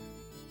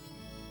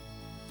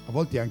 a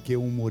volte anche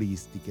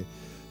umoristiche.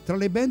 Tra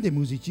le band e i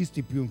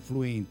musicisti più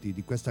influenti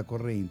di questa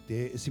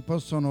corrente si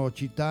possono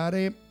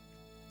citare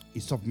i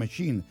Soft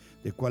Machine,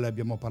 del quale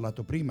abbiamo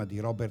parlato prima, di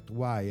Robert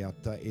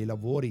Wyatt, e i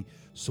lavori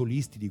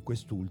solisti di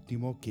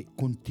quest'ultimo che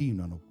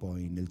continuano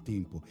poi nel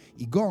tempo,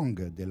 i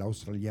Gong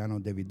dell'australiano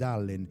David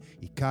Allen,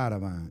 i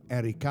Caravan,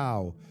 Harry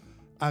Cow,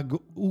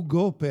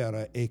 Hugo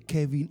Hopper e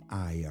Kevin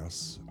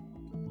Ayers.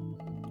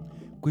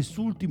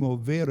 Quest'ultimo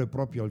vero e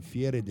proprio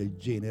alfiere del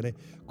genere,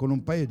 con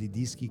un paio di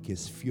dischi che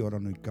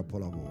sfiorano il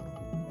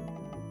capolavoro.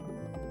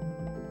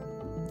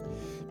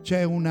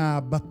 C'è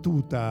una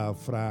battuta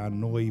fra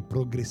noi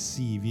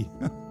progressivi.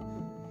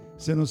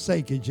 Se non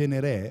sai che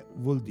genere è,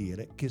 vuol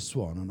dire che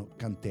suonano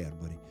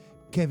Canterbury.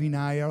 Kevin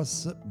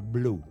Ayers,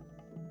 Blue.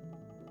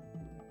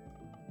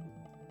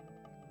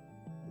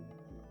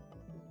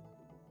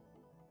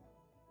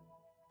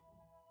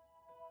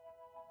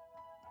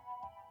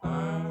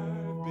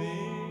 I've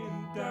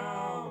been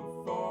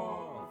down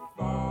for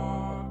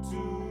far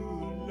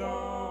too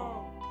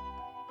long,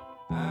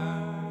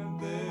 and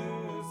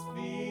this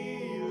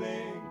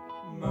feeling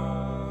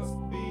must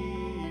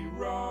be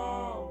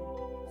wrong,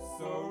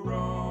 so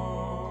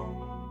wrong,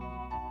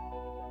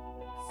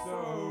 so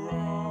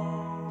wrong.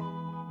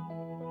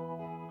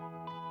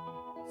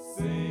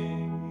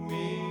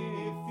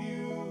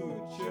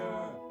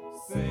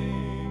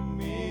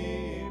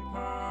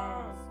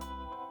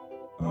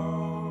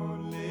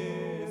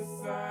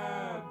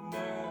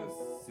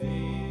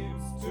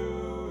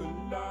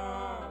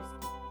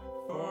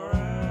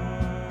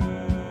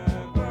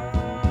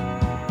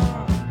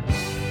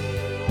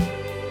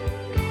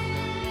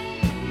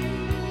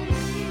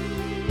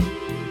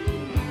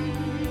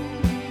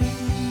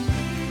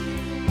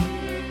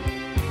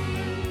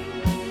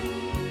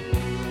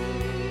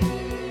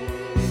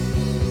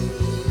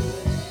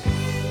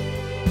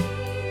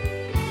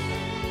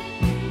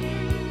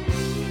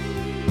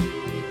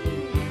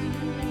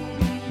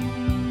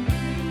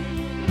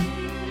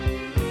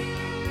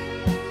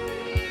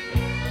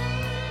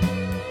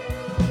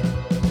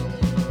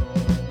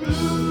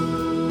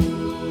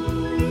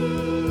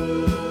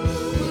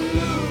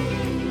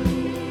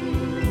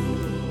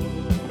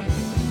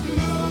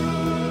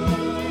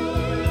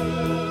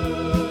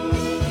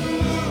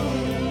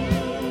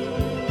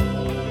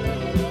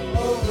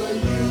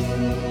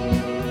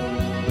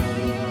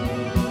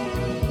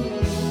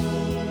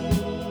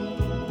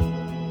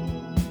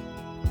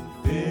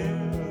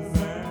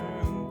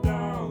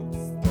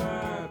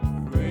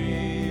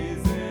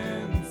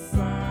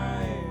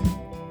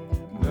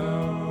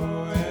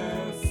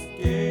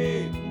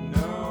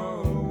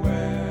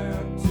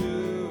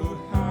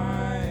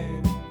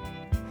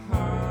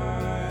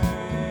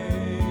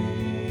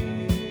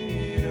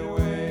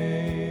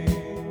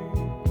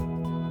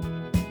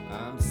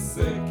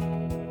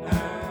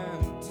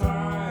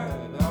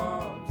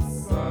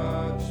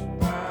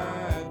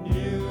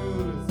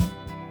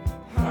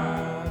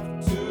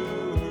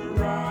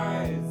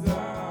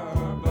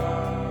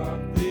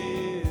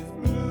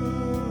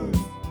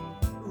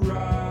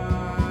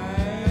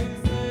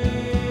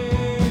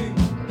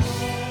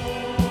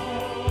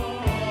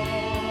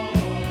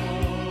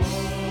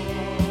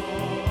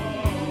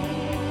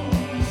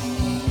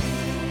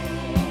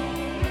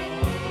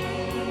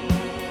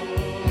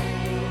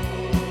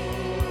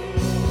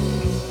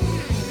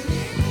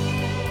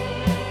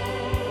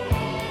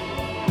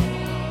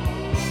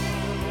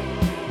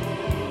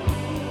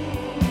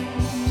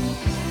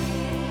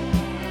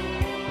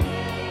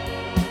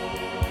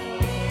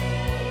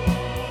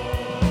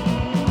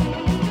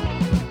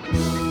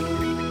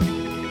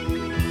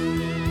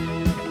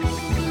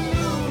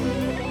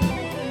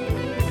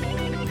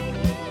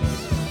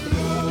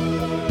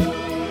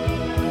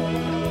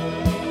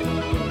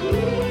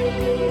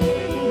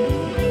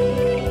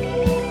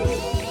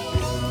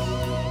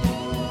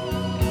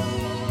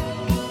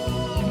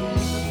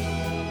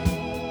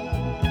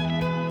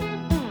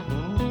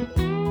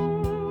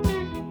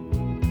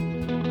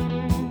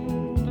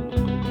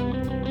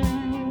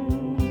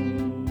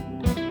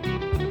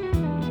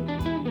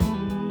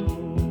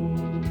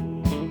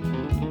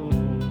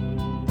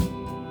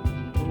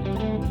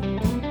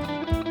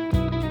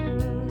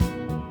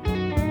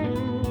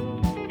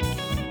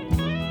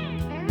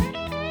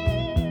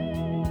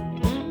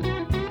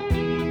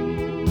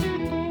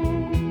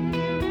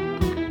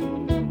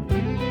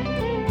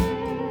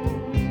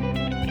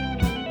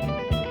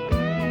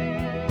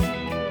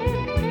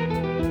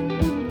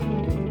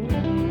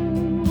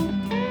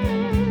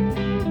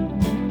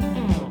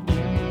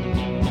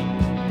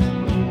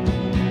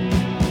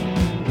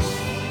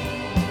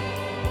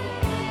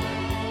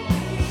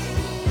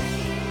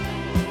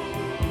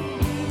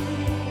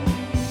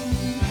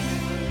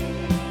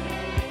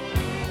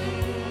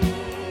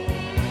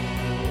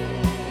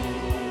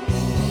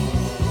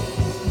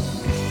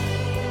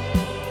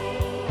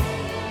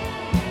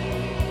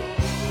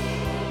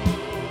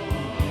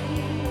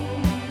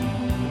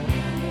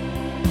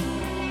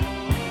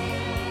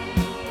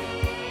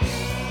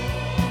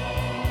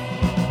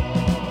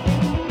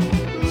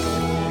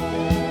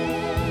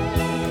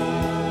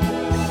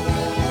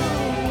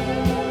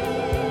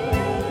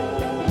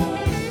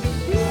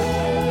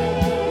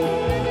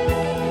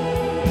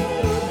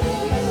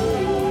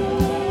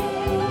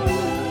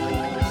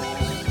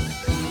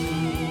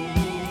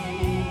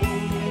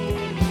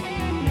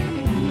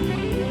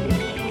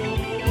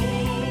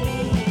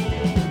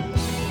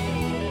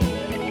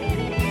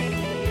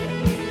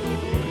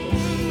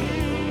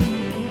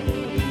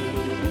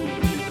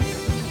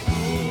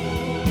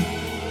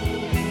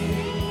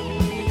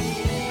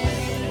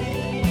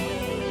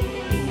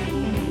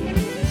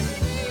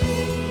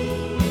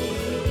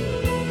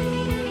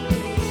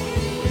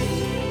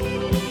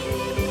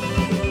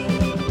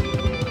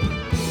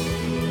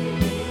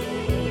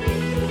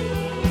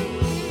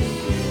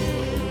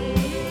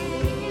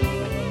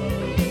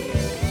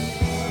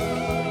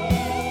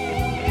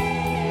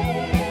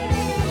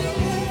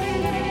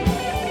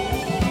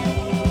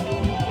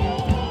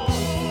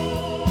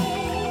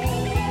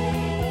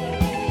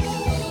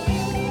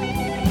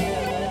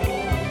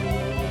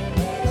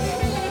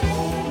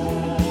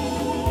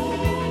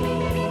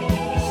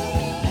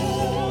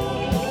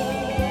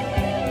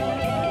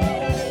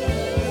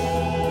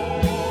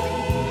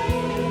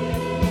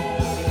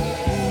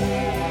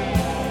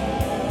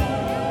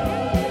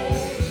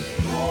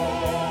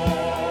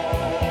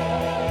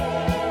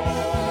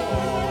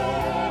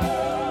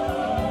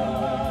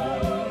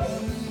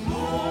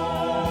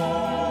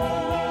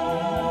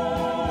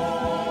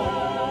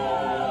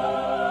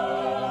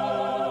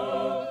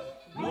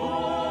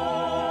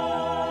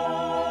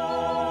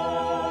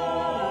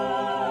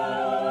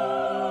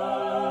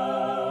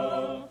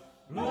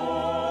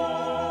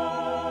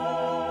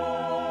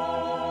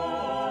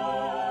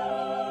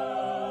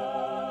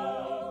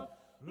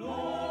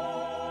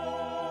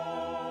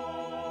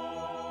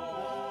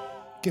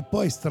 Che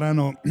poi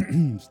strano,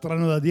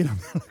 strano da dire, ma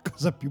la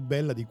cosa più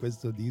bella di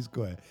questo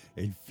disco è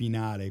il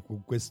finale,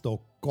 con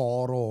questo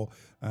coro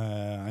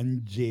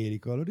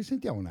angelico. Lo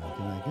risentiamo un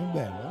attimo, che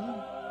bello,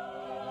 eh?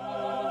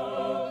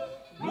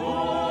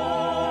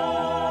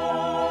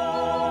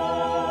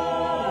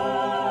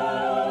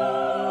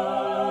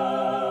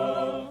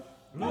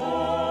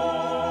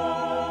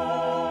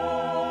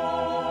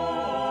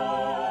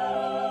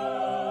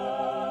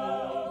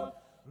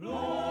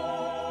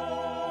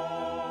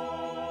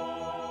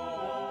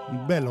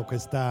 Bello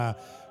questa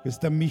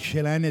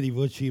miscellanea di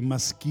voci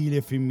maschili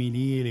e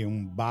femminili,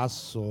 un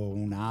basso,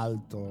 un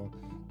alto,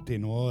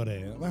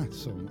 tenore, ma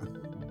insomma,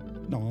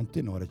 no, un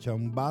tenore, c'è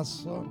un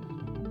basso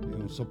e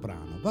un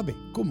soprano. Vabbè,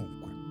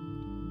 comunque,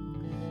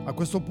 a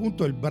questo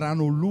punto il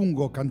brano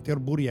lungo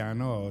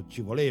canterburiano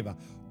ci voleva,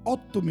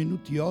 8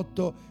 minuti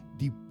 8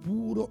 di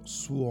puro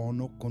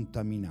suono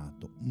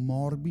contaminato,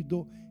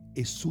 morbido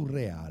e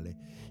surreale.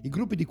 I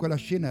gruppi di quella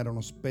scena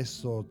erano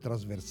spesso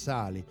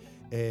trasversali,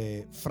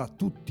 fra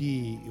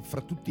tutti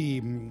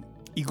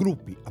i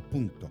gruppi,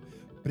 appunto.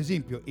 Per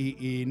esempio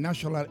i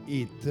National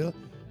Health,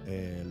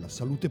 la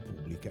salute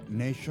pubblica,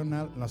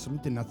 la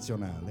salute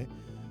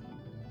nazionale,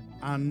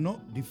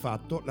 hanno di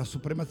fatto la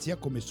supremazia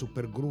come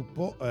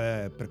supergruppo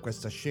per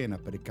questa scena,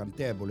 per i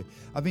cantevoli,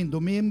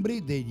 avendo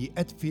membri degli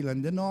Hetfield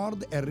and the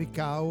Nord, Harry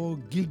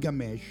Cow,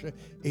 Gilgamesh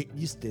e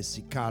gli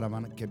stessi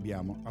Caravan che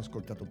abbiamo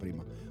ascoltato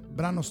prima.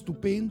 Brano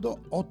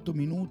stupendo, 8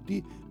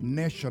 minuti,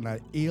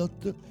 National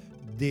Health,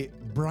 The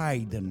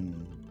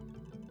Bryden.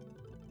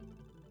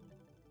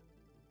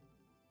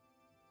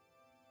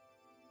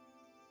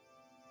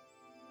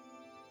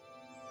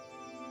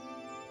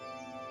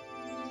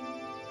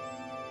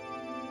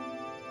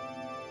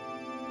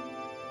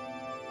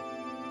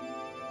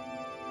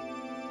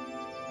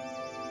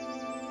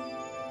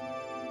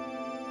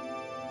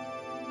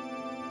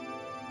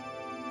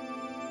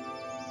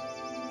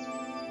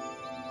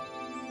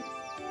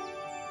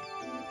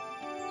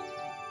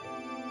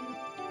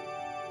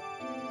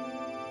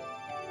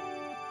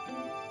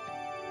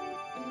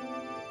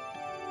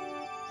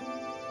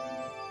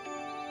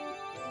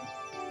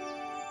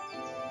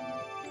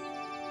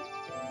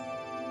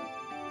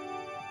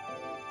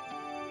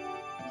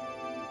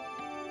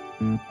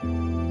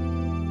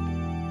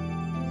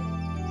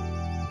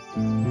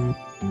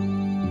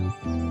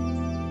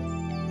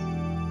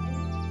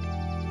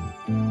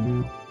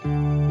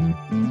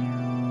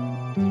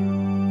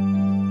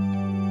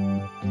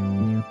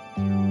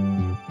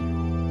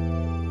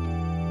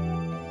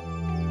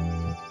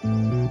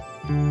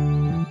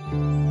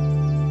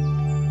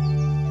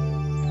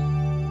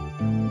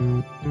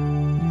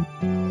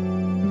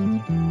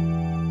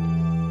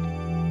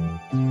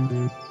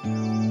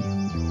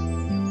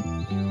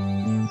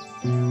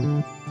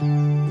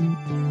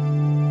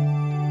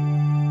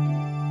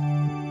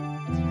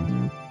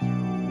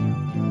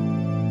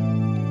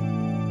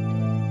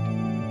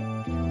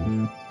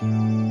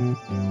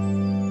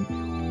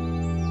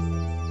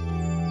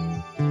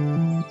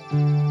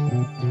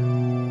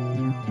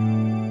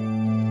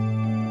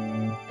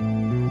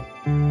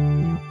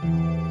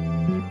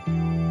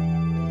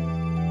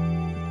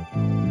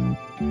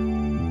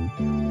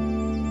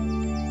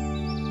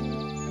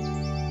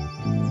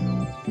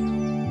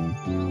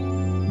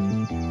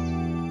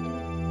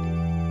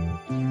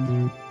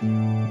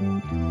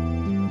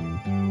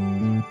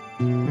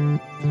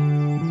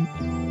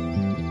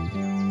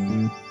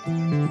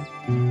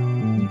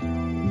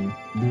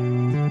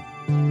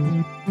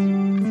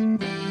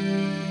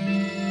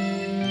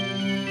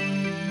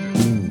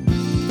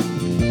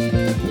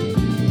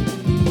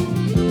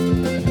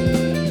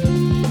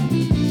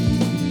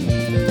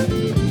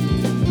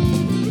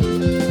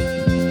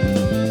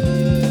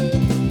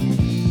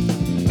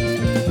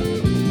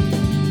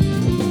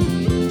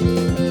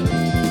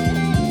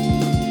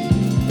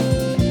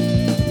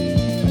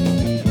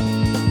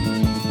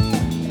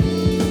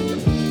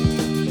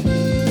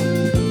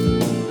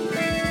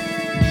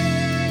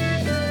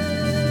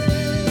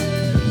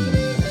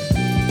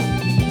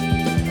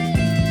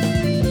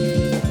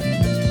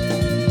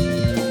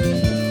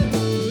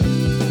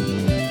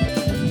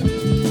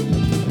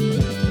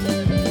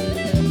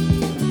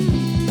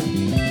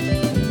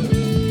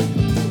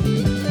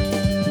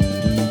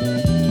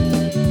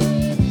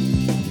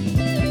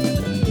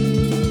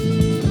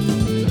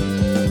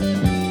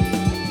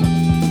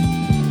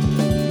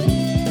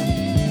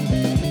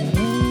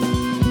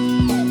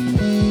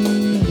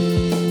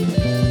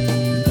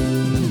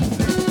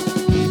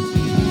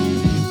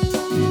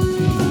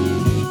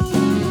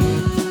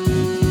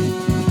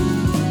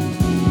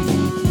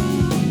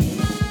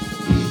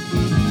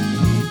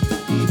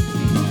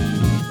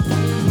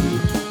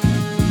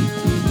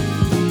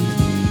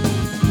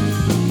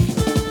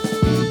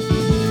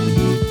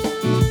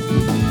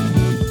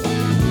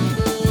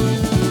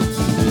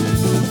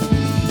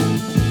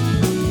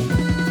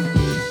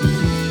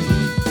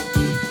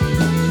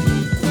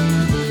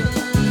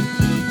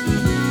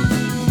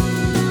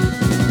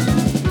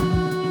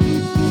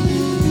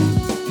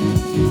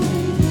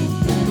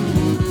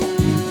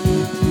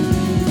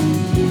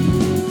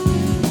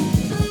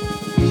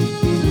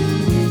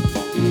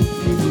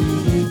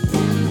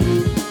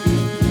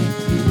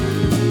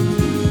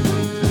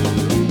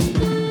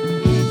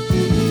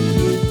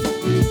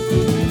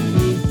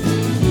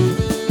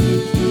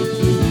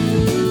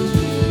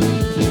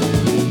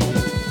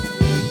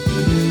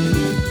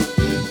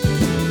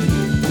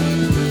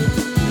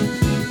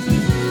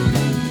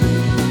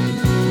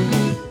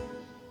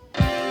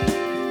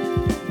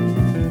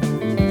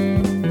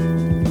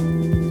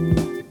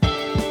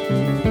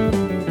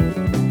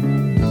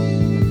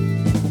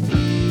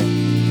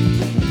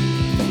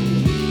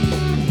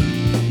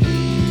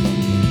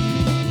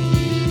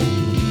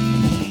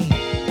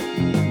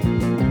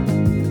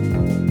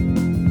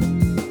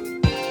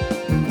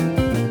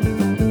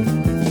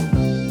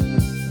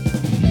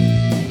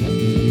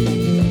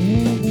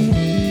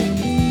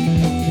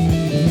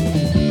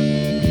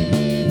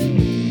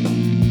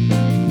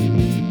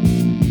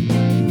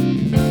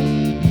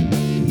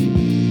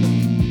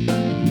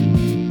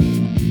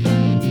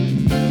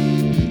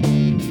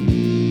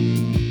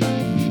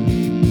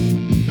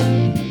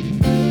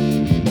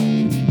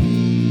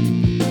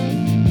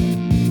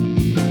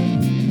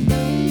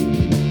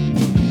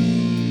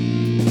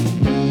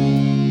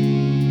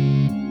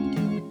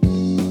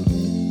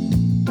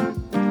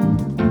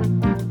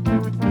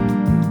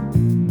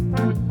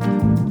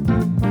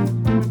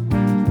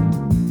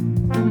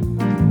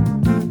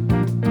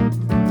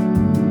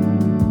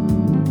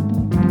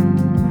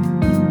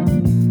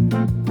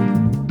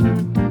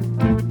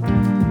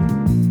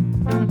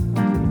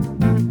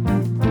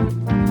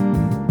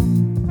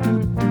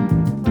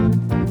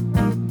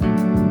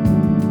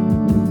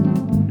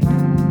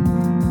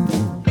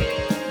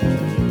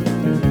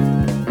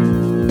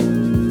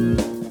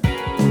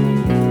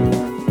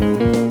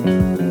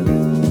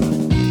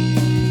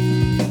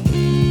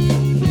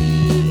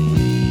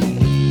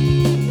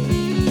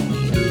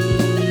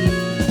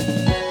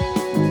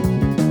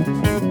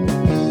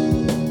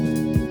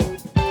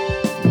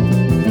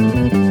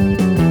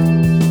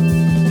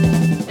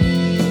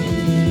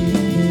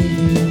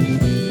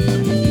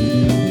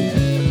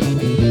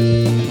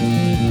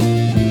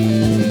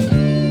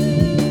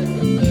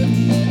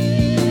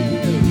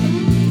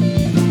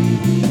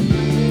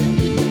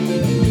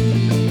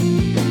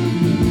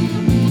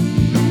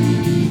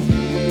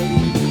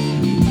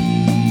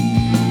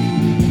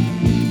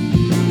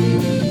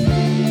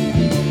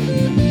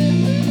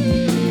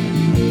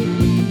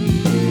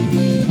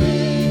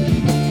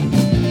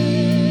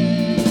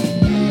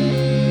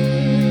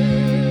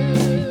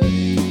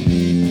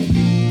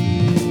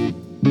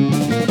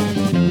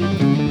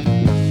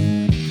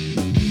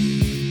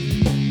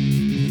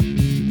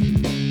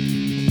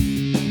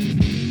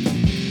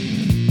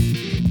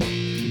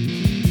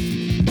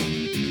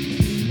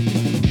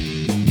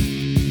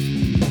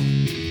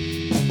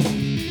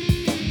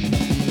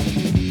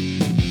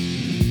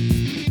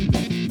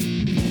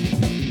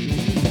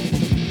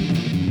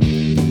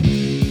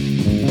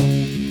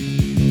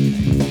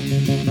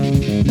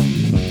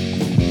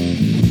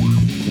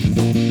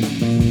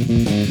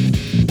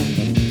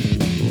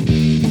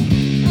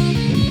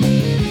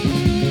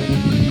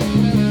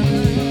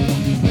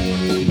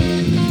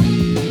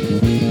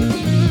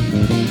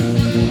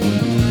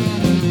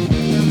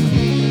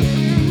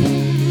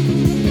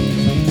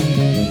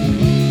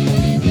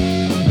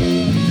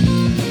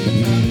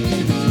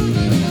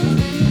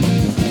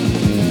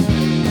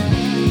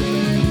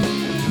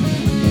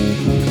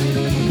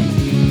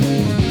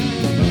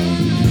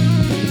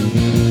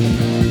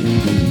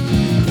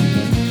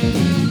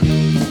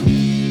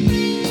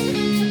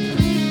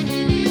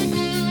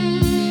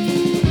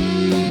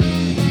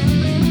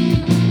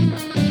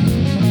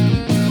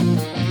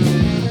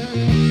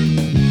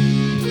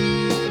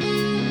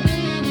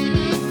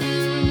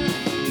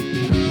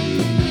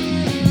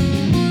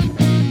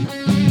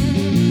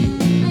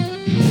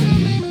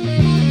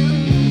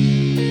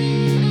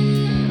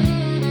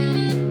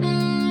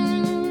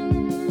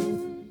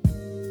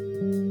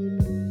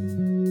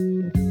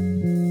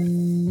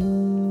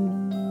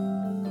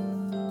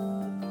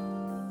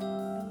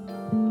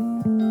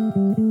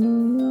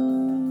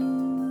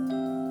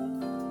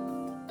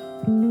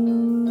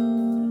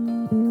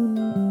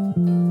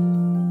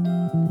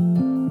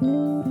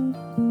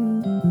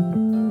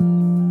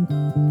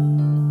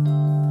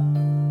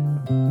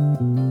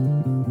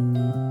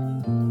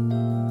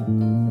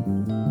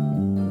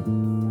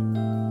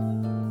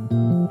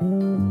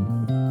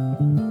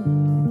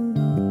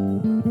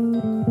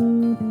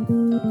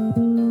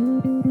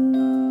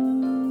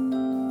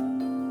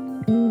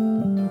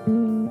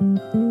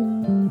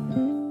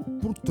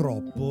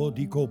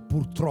 dico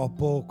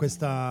purtroppo,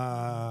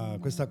 questa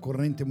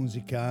corrente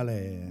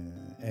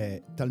musicale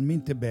è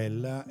talmente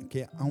bella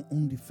che ha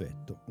un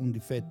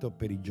difetto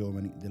per i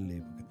giovani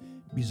dell'epoca.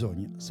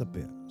 Bisogna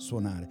saper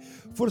suonare.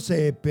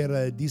 Forse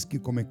per dischi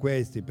come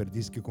questi, per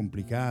dischi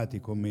complicati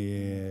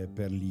come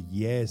per gli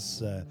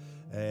Yes,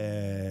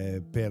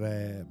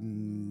 per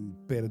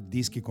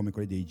dischi come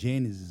quelli dei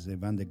Genesis e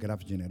Van de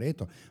Graaff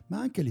Generator,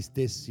 ma anche gli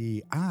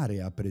stessi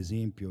Area, per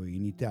esempio,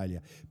 in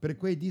Italia. Per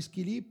quei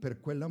dischi lì, per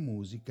quella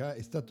musica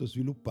è stato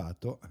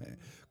sviluppato,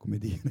 come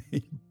dire,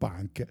 il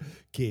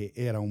punk, che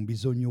era un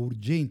bisogno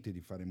urgente di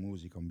fare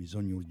musica, un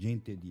bisogno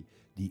urgente di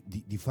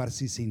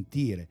farsi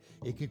sentire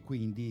e che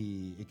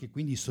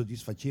quindi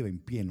soddisfaceva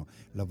in pieno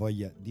la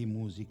voglia di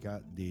musica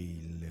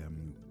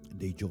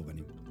dei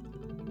giovani.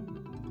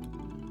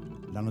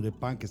 L'anno del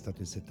punk è stato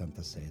il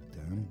 77.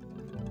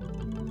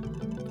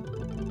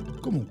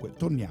 Comunque,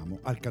 torniamo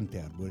al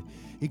Canterbury.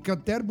 Il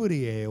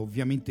Canterbury è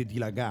ovviamente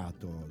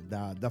dilagato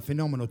da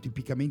fenomeno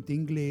tipicamente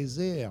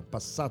inglese, ha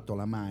passato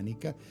la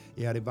manica,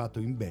 è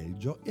arrivato in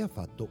Belgio e ha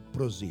fatto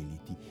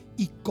proseliti.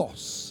 I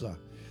Cos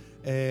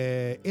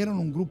erano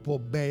un gruppo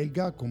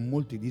belga con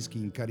molti dischi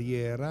in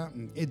carriera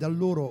e dal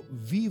loro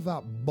Viva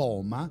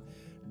Boma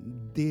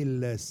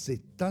del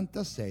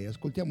 76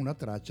 ascoltiamo una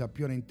traccia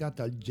più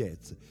orientata al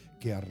jazz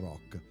che al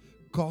rock.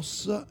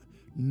 Cos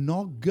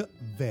Nog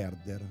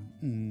Verder.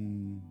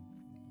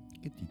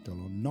 Che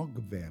titolo?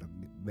 Nog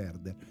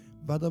Verder.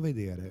 Vado a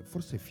vedere,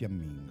 forse è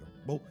fiammingo.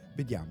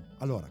 Vediamo.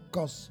 Allora,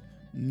 Cos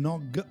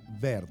Nog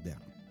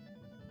Verder.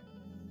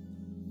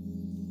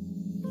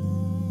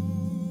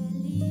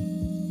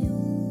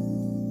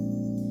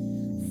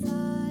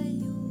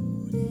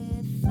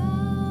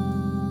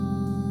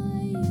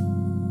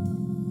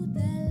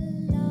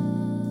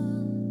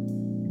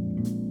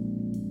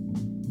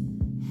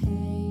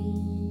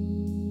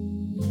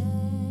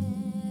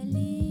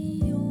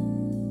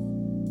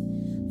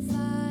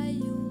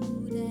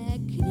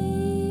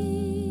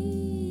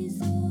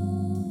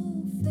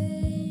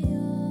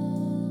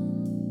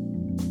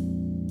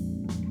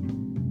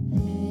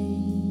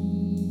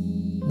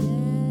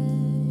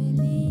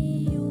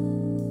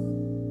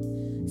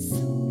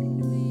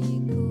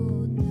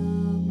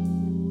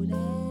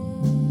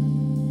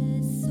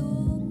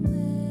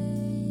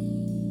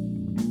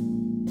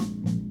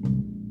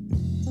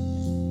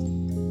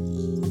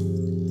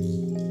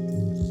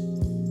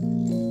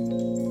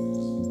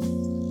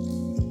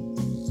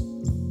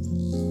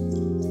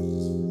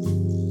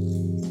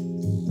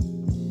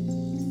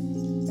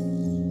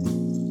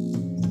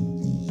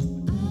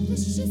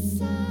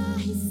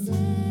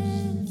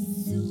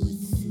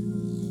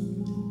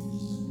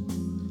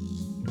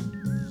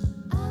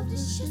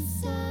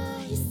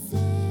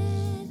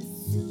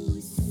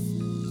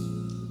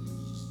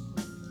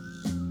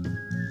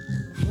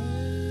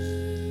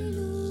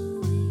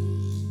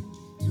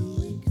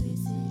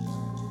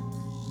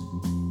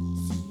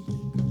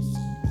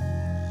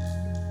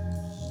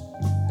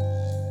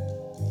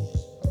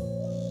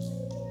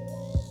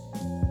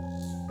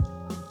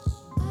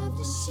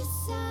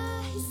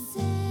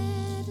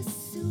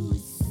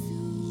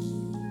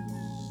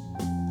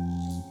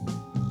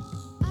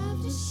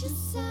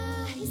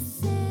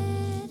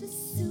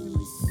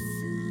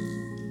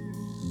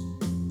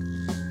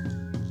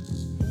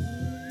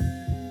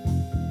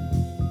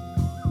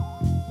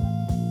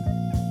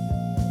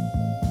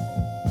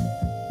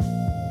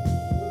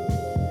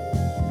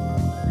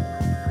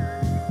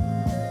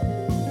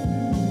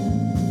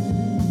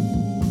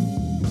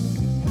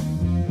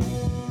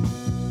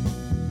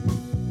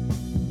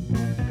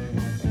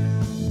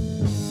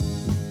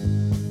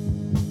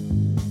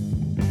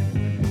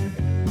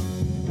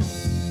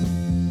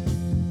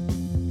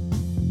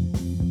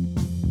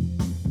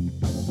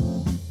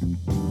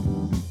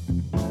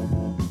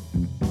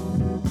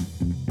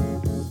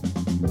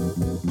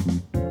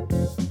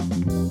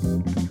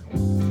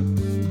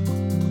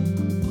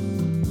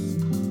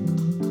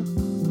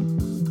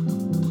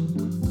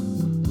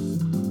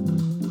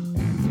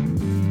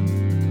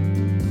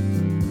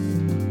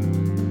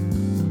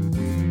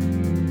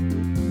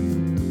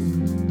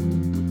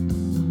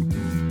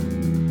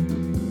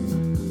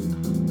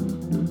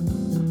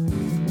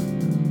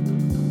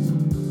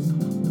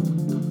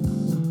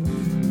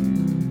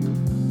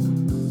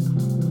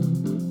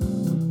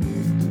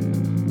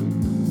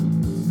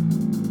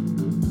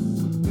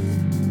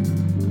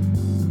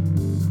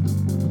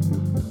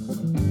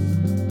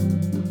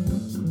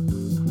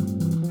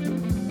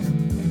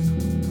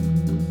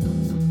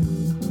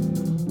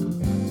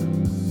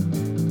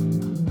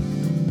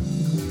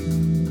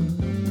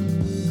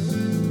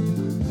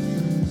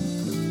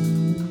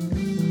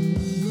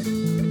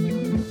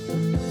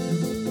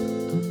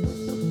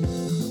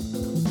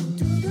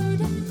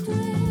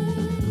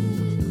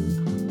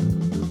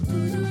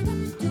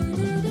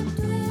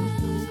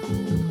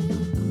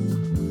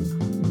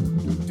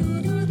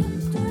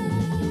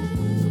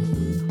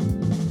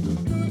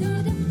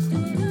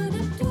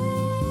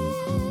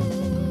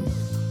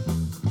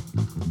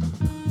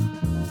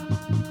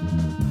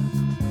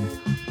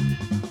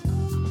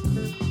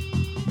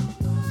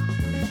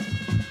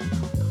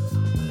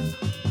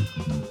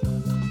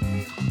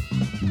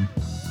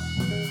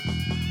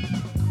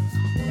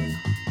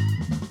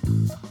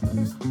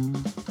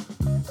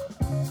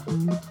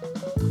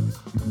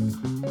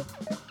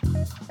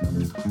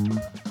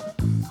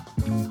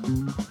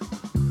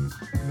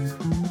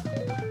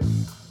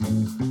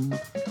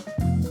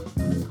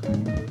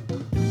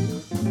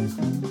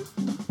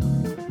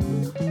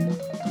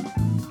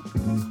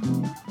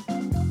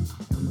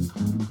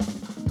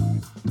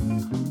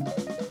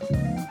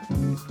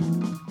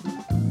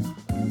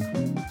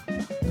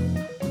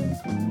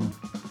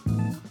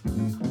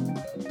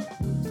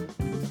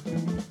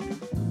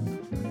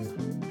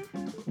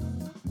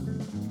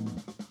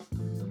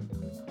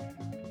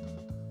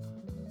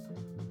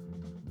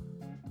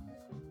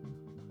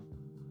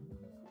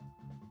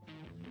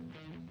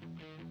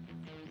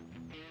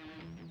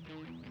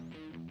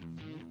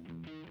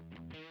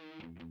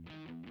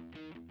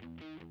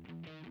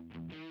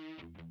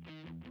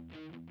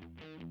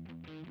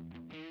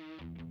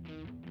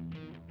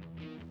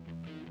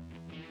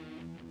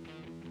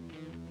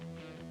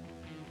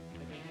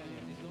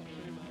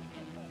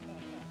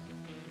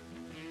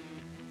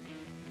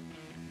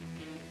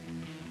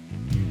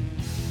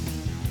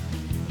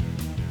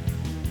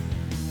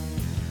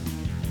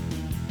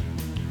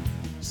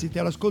 Siete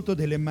all'ascolto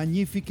delle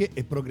magnifiche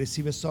e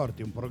progressive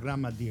sorti, un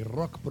programma di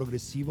rock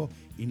progressivo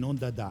in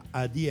onda da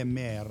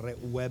ADMR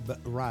Web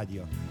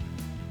Radio,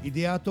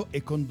 ideato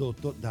e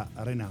condotto da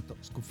Renato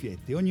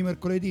Scuffietti, ogni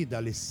mercoledì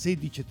dalle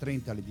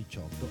 16.30 alle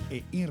 18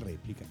 e in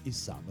replica il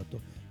sabato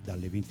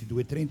dalle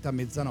 22.30 a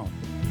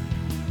mezzanotte.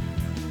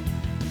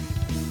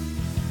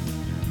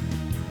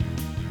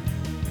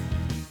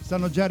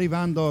 Sta già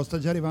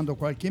arrivando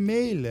qualche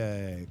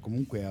mail,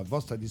 comunque a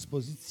vostra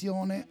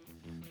disposizione.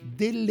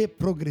 Delle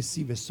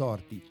progressive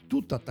sorti,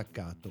 tutto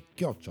attaccato,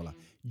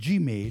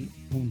 @gmail.com.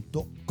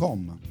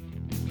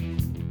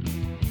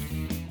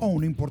 Ho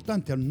un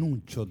importante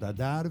annuncio da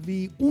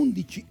darvi: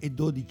 11 e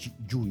 12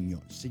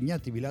 giugno,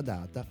 segnatevi la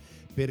data,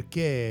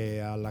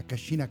 perché alla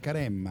Cascina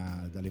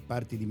Caremma, dalle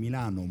parti di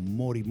Milano,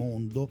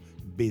 Morimondo,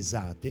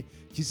 Besate,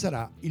 ci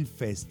sarà il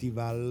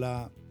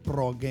festival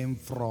Prog and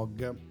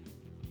Frog.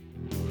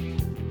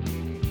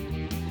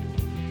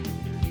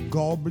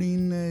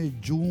 Goblin,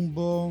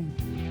 Jumbo,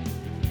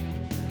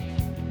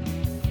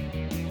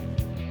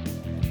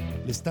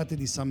 l'estate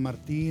di San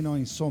Martino,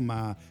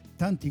 insomma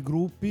tanti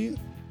gruppi,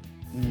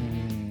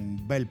 un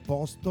bel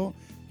posto,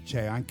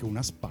 c'è anche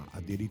una spa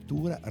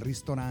addirittura,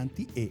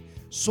 ristoranti e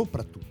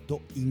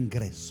soprattutto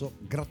ingresso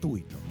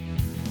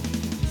gratuito.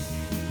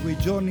 2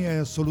 giorni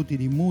assoluti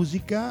di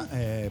musica,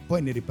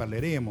 poi ne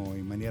riparleremo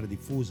in maniera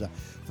diffusa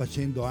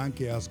facendo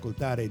anche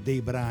ascoltare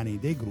dei brani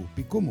dei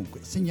gruppi.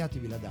 Comunque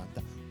segnatevi la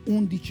data: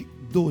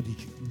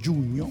 11-12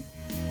 giugno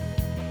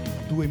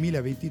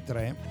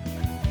 2023,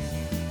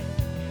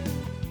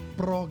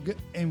 Prog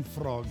and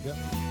Frog,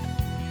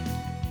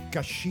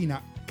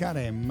 Cascina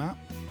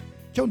Caremma.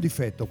 C'è un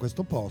difetto a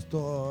questo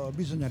posto,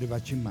 bisogna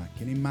arrivarci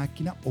in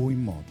macchina o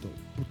in moto.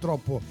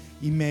 Purtroppo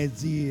i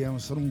mezzi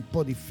sono un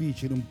po'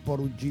 difficili, un po'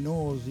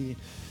 rugginosi,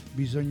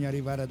 bisogna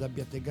arrivare ad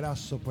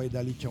Abbiategrasso, poi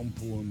da lì c'è un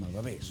pullman,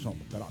 vabbè,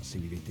 insomma, però se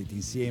vi mettete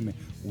insieme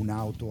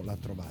un'auto la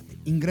trovate.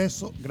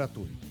 Ingresso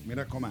gratuito, mi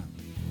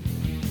raccomando.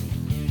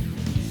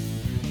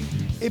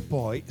 E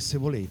poi, se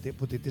volete,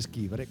 potete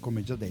scrivere,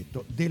 come già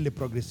detto, delle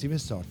progressive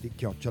sorti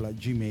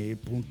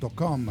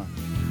 @gmail.com.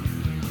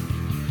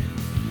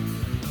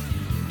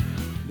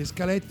 Le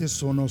scalette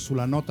sono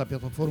sulla nota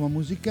piattaforma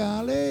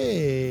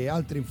musicale e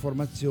altre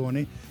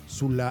informazioni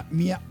sulla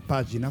mia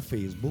pagina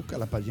Facebook,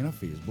 la pagina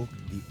Facebook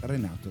di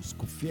Renato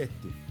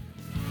Scuffietti.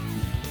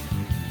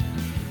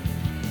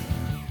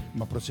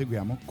 Ma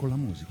proseguiamo con la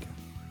musica.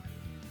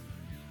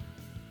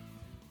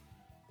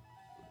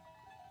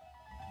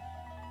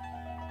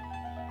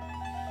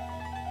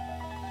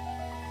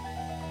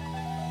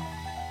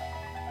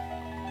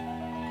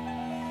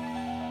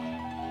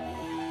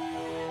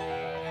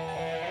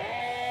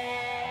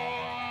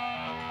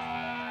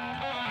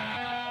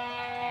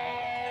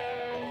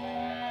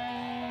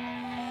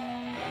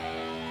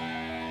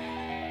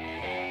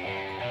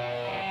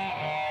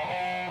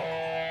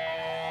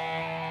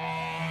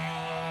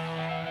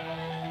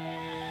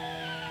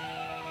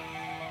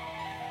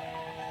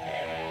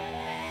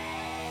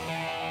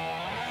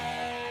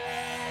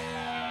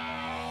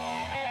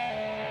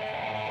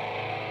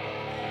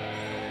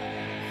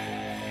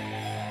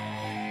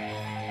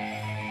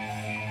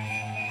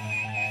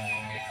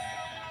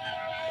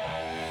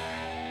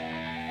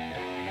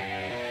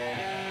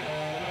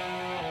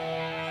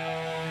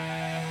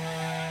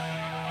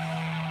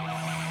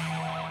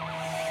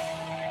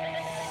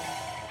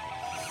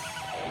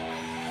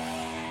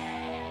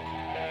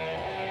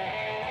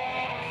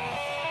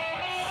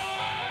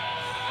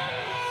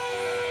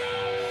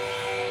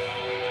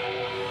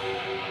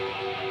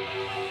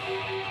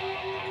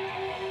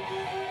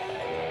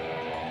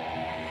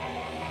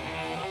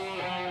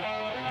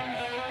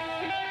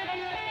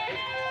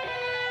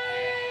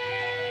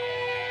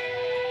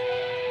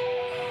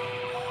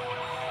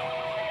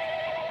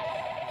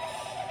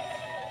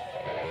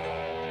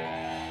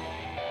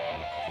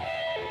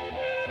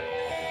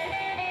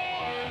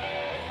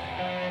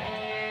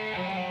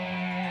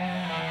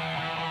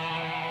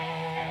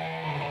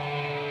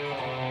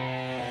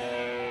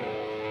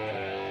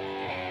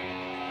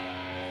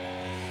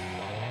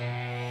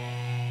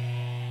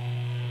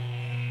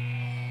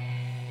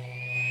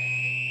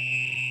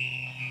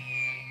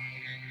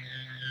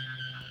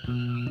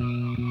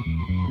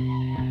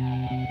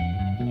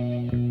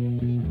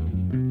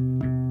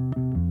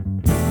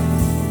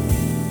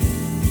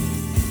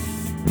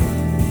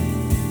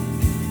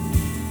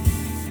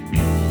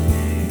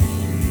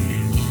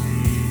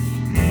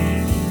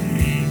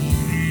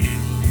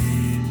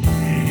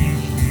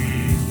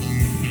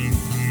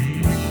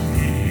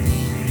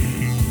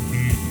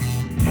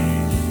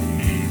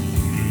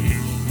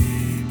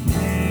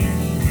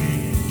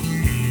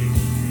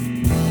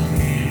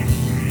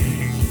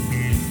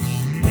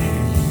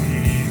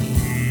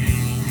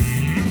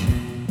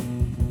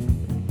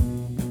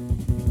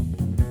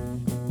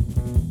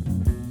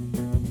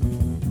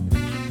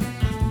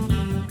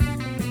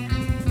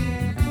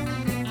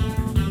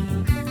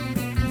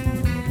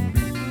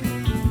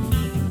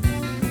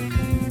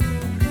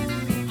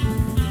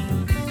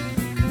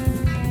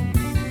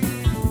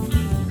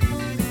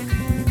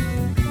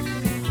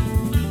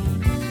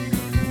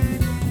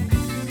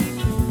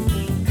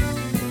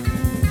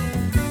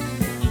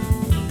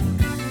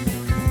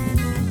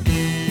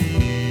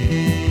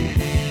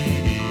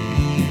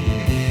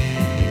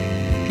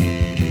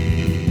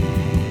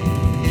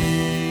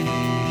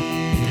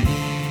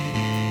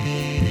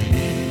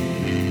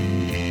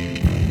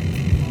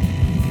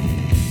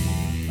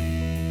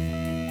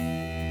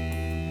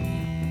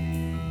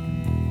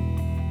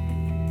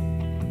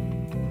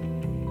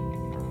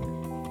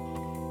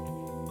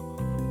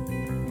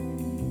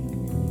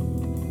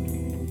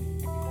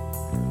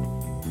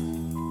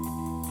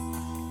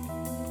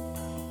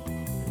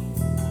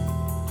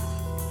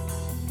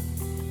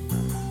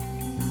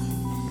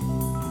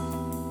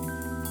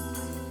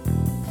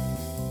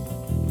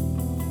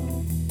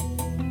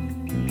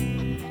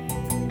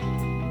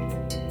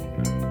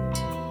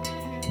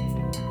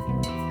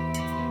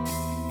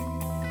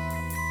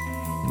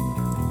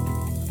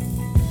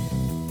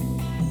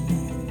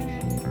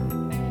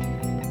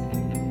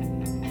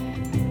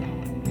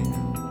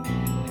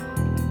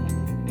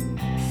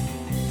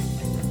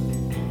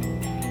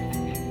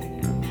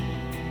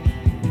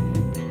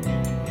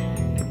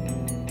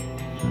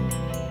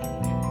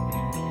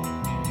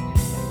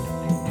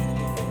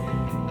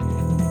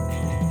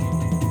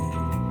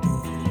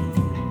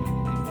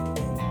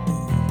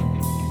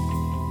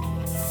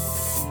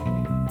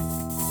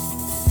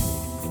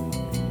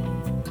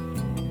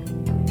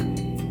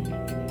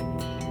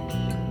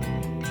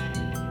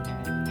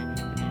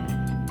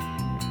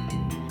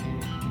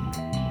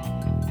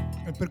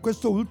 Per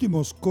questo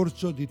ultimo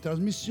scorcio di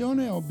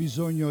trasmissione ho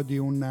bisogno di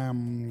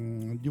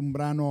un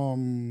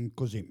brano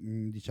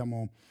così,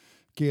 diciamo,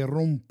 che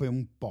rompe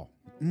un po'.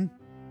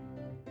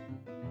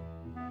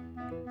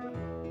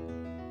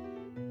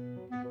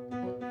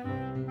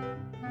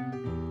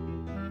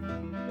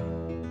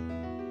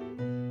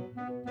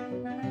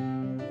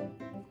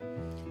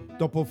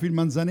 Dopo Phil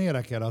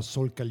Manzanera, che era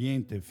Sol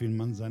Caliente, Phil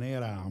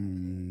Manzanera,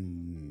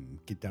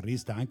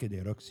 chitarrista anche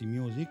dei Roxy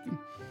Music,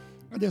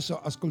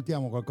 adesso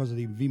ascoltiamo qualcosa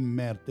di Wim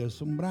Mertens,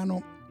 un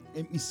brano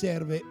che mi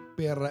serve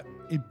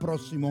per il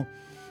prossimo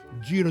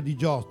giro di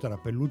giostra,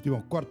 per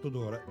l'ultimo quarto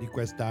d'ora di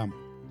questa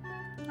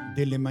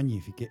Delle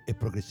magnifiche e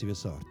progressive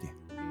sorti.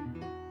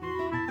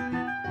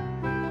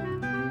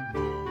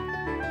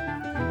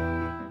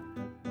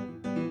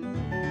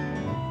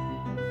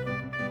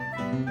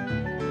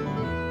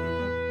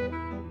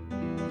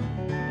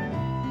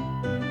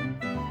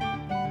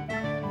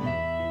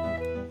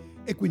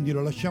 E quindi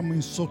lo lasciamo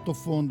in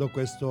sottofondo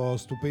questo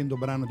stupendo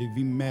brano di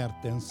Wim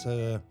Mertens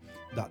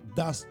da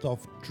Dust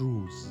of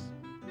Truth.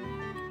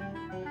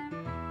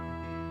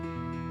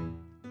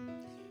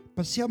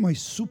 Passiamo ai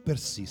Super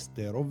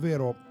Sister,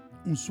 ovvero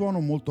un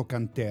suono molto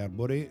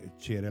canterbury.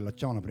 Ci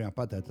rilacciamo alla prima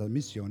parte della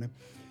trasmissione.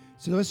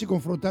 Se dovessi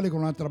confrontarli con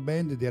un'altra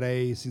band,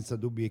 direi senza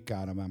dubbi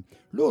Caravan.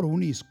 Loro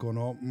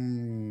uniscono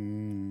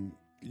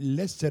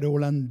l'essere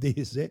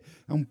olandese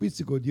a un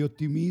pizzico di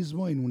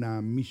ottimismo in una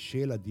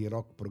miscela di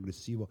rock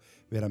progressivo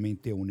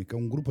veramente unica,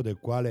 un gruppo del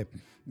quale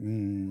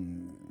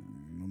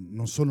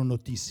non sono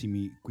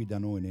notissimi qui da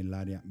noi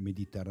nell'area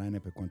mediterranea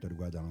per quanto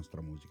riguarda la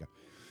nostra musica.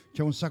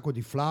 C'è un sacco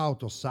di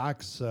flauto,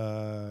 sax,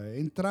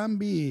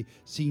 entrambi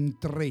si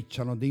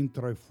intrecciano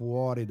dentro e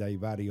fuori dai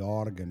vari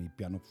organi,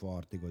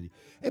 pianoforti, così.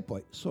 E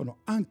poi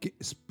sono anche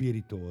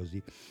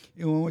spiritosi.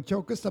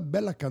 C'è questa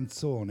bella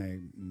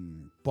canzone,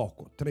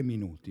 3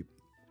 minuti,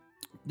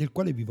 del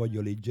quale vi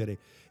voglio leggere,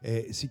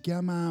 si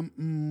chiama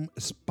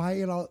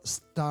Spiral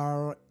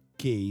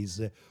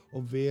Staircase,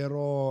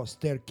 ovvero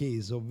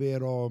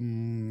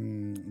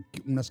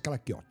una scala a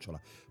chiocciola,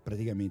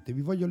 praticamente.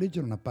 Vi voglio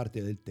leggere una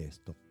parte del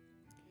testo.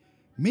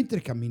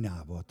 Mentre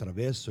camminavo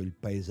attraverso il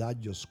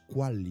paesaggio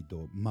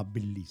squallido ma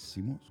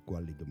bellissimo,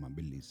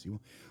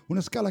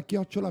 una scala a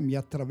chiocciola mi ha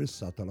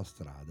attraversato la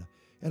strada.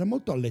 Era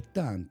molto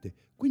allettante,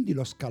 quindi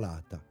l'ho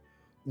scalata.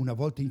 Una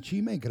volta in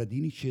cima i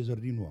gradini scesero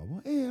di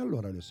nuovo e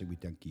allora li ho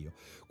seguiti anch'io.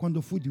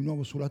 Quando fui di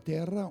nuovo sulla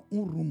terra,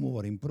 un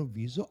rumore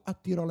improvviso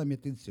attirò la mia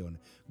attenzione.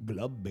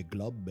 Globbe,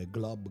 globbe,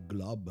 glob,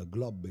 glob,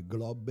 globbe,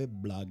 globbe,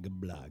 blag,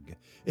 blag.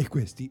 E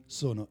questi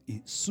sono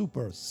i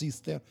Super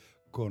Sister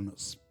con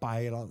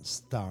Spiral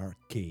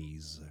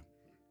Staircase.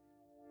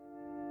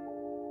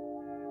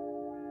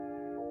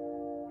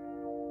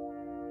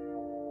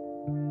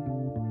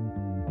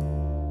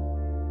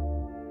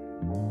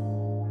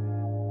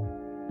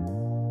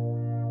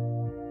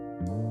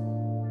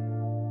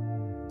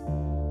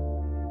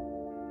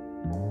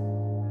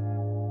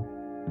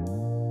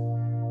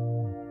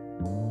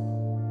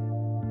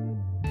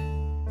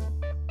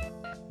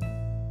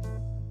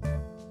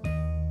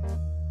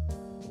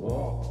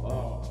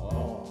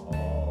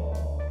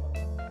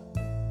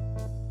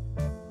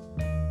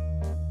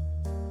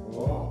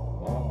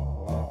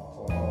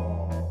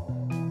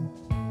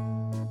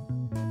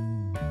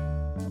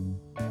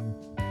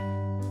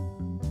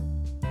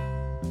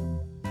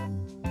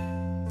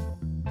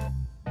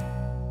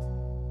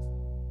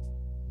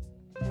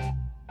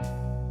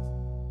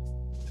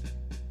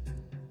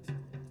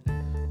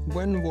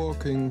 When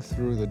walking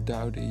through the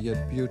dowdy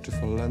yet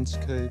beautiful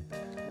landscape,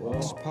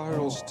 a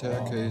spiral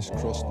staircase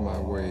crossed my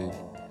way.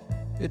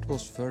 It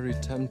was very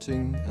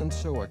tempting, and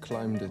so I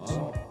climbed it.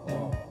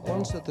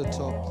 Once at the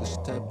top, the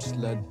steps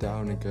led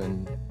down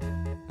again,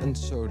 and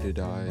so did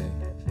I.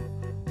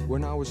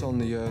 When I was on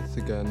the earth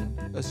again,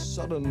 a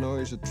sudden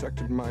noise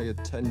attracted my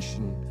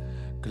attention.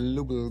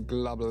 Glubble,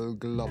 glubble,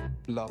 glub,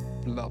 blub,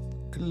 blub.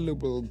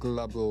 Glubble,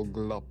 glubble,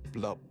 glub,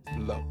 blub,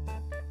 blub.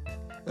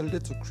 A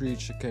little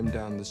creature came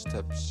down the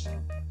steps.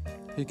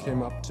 He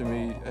came up to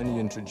me and he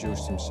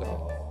introduced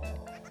himself.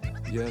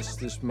 Yes,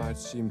 this might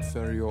seem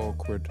very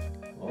awkward,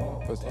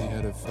 but he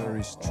had a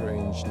very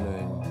strange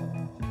name.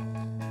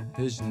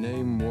 His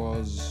name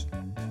was...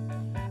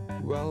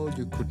 well,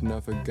 you could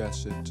never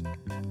guess it.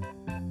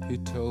 He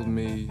told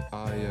me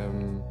I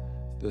am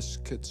the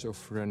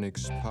schizophrenic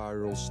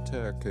spiral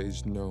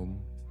staircase gnome.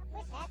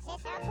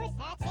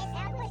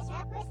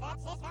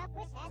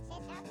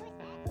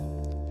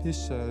 He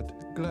said,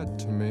 "Glad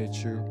to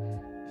meet you."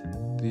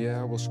 The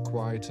air was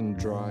quiet and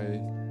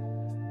dry,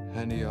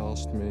 and he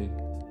asked me,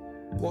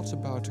 "What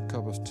about a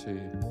cup of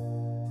tea?"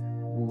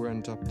 We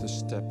went up the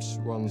steps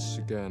once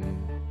again.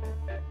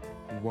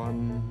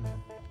 1,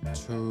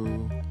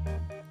 2,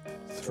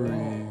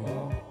 3,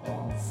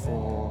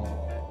 4,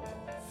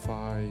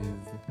 5,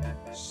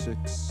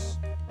 6,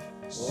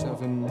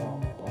 7,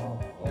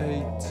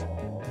 8,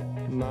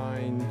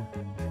 9,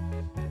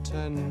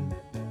 10,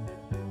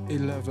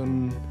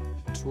 11,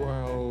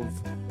 12,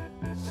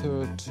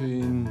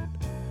 13,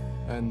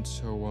 and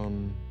so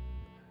on.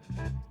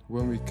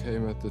 When we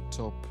came at the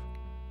top,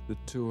 the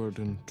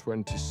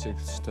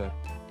 226th step.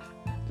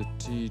 The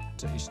tea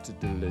tasted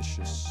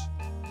delicious,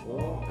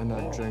 and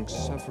I drank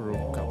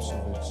several cups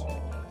of it.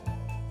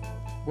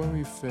 When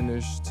we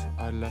finished,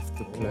 I left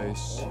the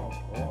place,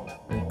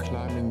 and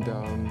climbing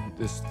down,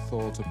 this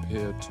thought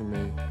appeared to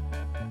me.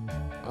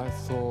 I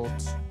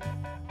thought,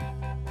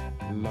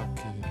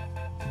 lucky,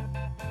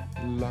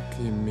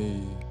 lucky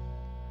me,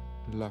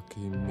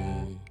 lucky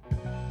me,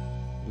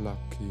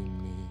 lucky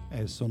me.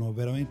 Sono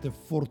veramente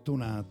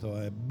fortunato,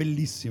 è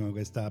bellissima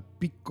questa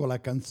piccola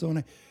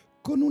canzone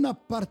con una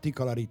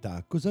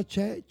particolarità. Cosa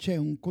c'è? C'è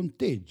un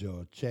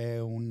conteggio, c'è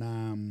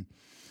un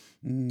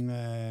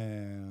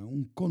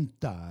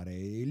contare,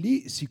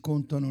 lì si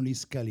contano gli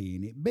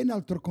scalini. Ben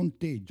altro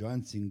conteggio,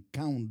 anzi un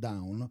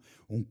countdown,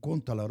 un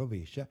conto alla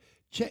rovescia,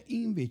 c'è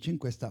invece in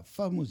questa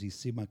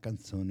famosissima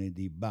canzone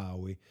di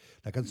Bowie,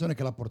 la canzone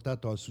che l'ha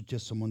portato al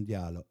successo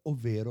mondiale,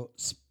 ovvero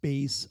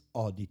Space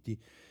Oddity.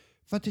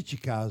 Fateci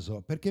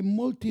caso, perché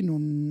molti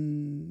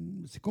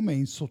non, siccome è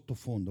in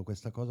sottofondo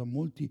questa cosa,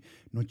 molti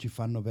non ci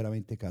fanno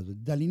veramente caso.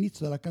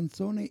 Dall'inizio della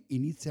canzone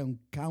inizia un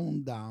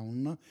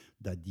countdown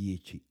da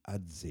 10 a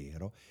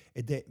 0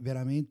 ed è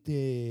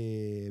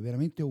veramente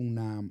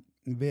una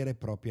vera e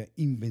propria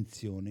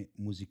invenzione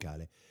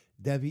musicale.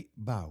 David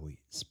Bowie,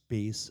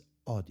 Space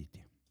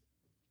Oddity.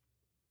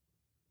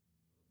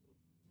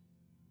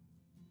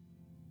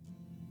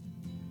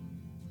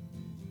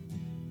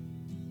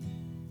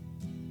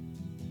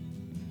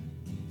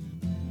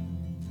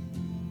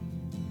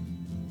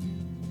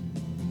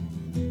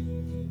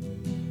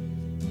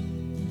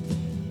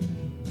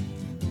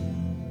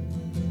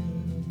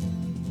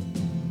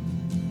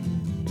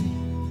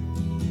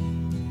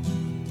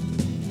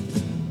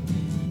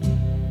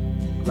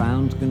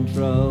 Ground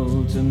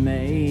control to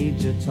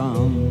Major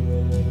Tom.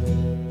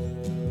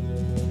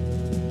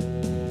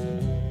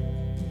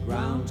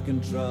 Ground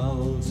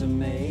control to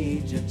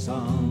Major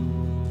Tom.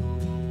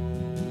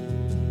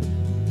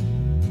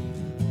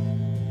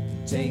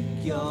 Take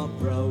your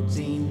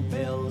protein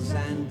pills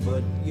and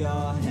put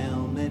your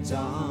helmet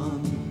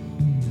on.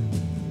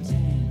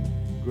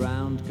 10.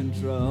 Ground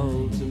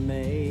control 9, to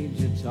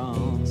Major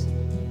Tom. 8,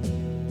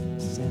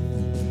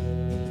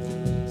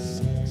 7,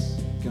 6.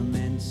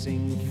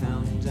 Commencing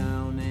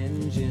countdown,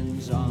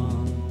 engines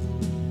on.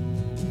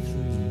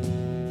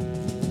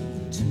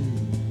 3, 2.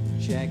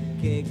 Check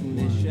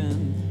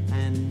ignition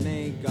and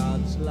may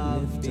God's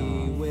love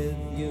be with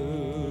you.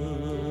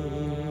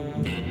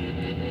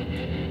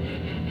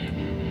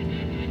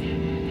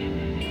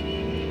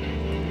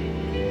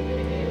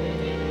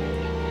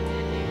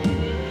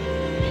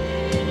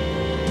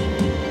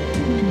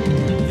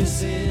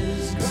 This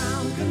is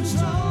ground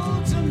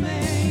control to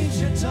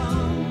Major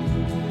Tom.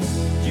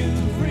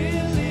 You've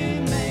really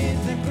made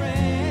the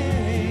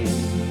grade,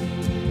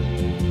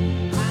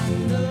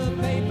 and the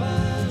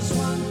papers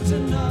want to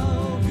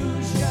know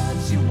whose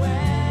shirts you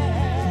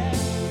wear.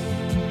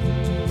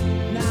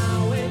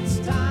 Now it's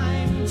time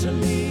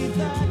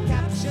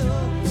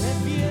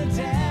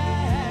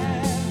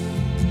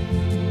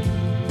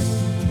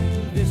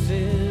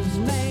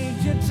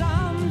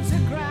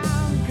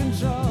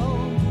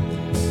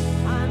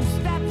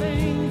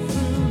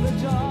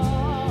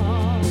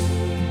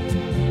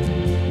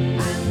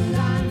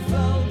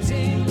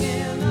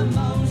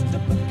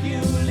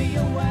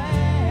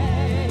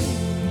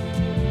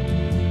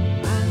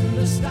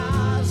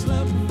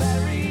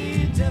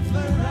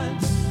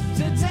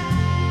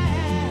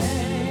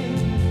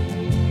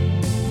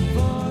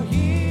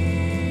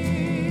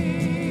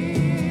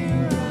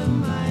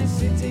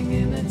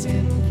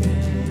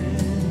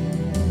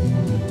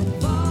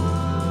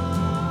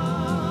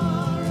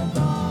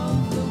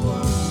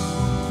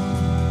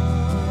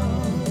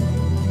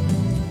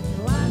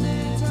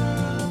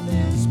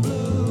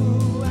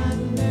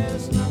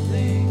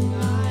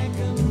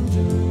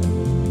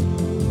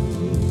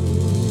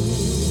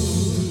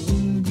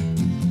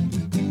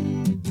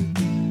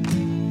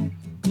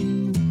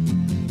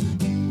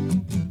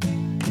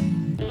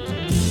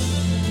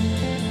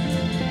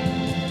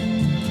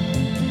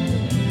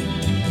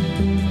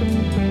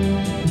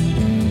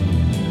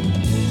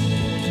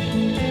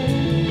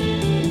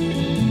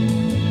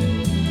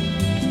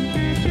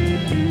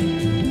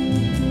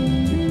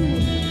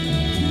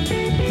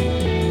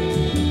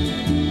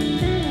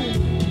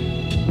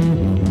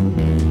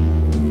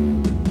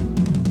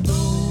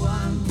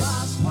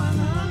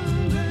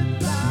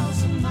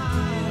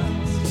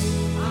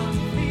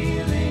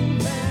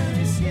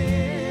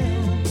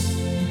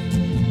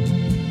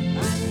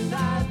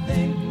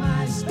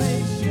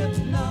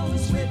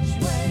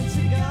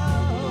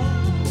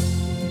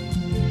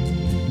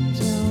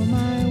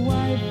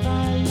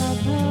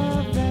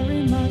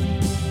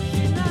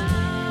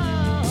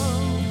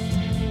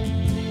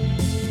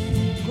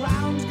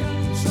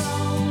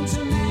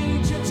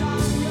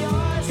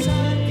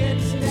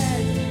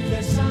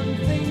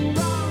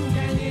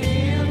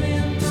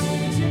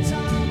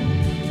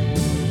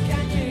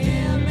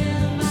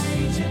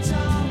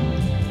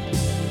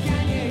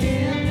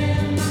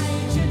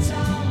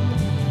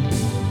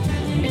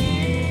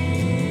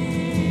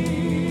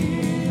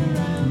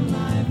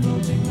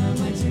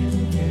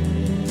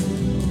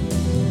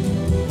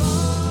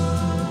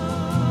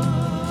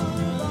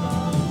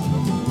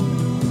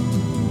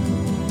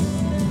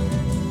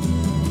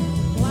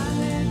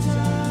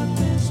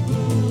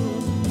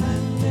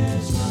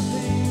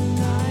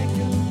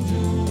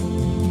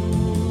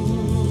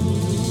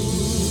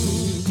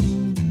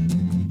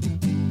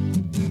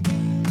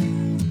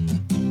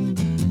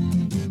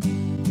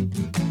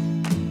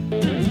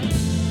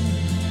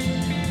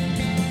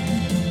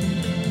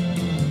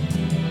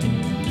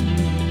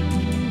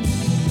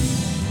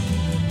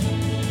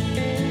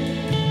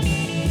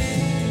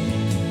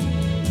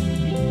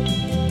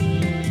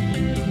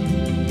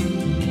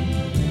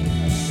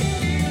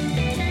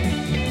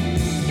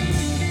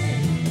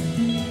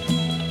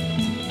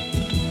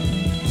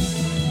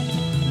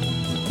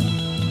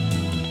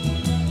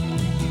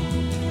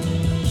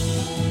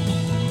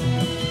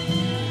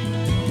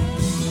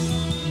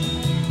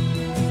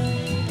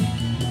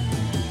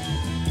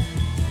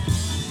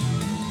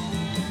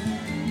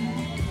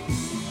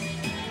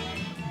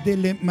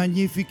Delle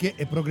magnifiche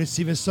e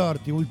progressive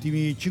sorti,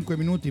 ultimi 5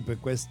 minuti per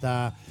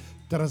questa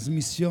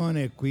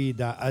trasmissione qui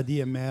da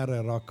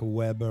ADMR Rock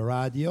Web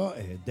Radio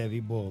e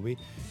David Bowie,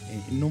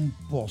 e non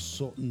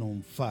posso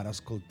non far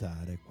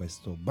ascoltare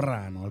questo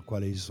brano al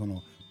quale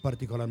sono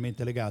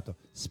particolarmente legato,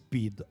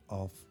 Speed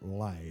of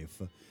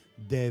Life,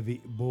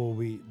 David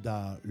Bowie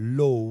da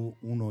Low,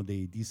 uno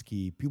dei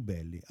dischi più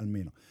belli,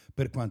 almeno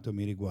per quanto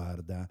mi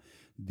riguarda,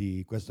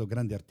 di questo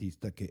grande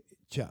artista che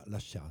ci ha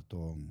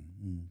lasciato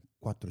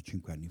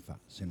 4-5 anni fa,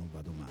 se non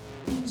vado male.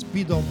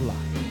 Speed of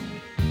Life.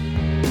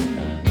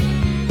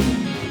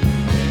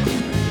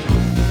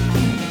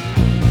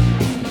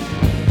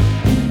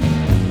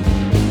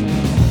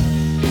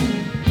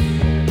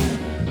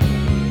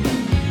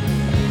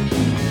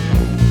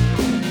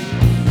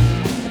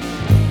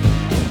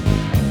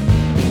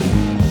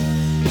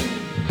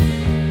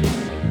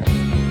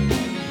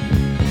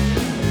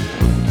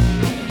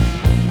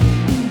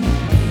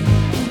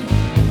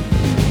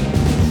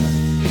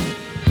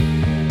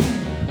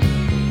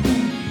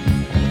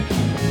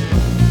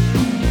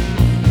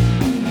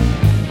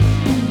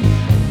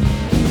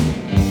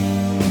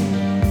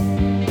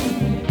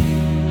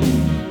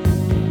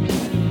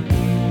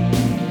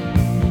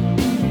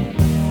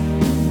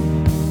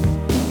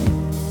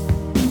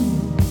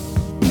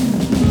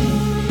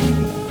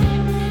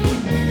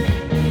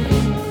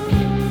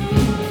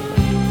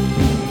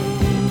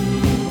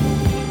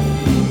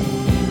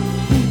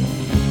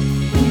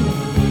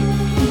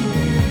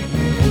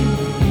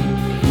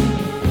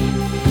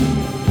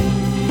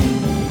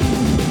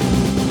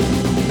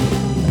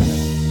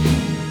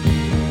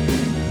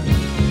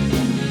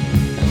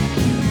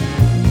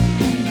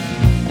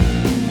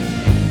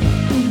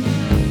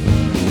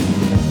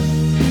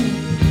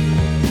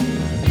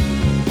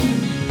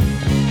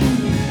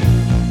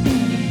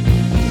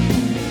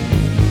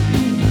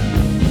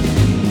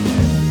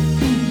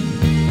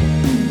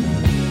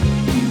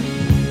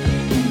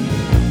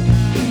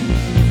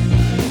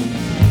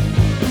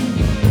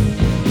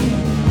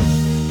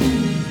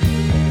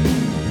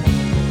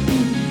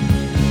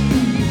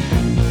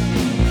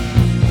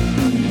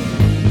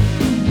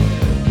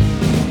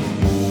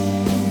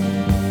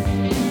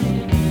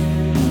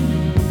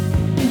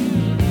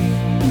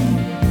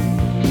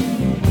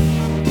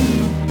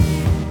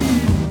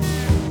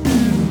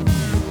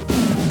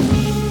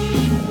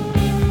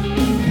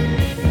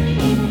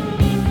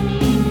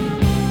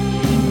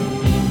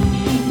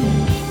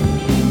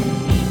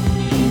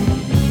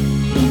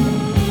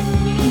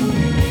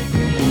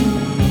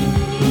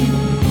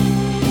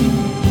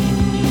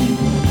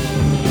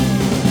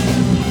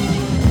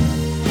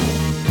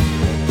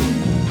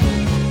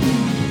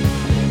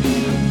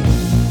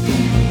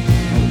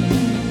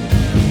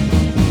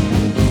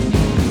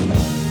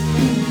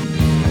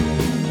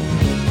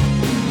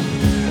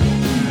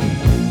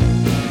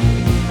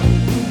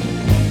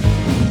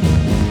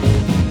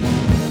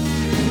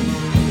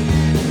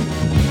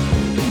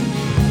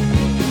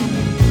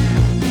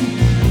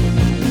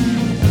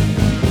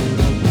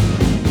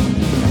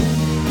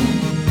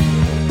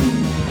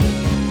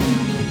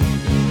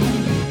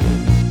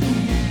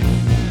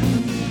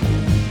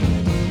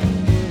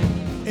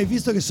 E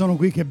visto che sono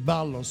qui che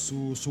ballo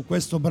su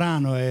questo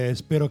brano e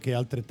spero che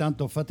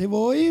altrettanto fate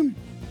voi,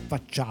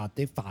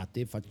 facciate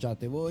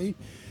voi,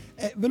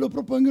 ve lo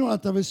propongo in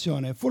un'altra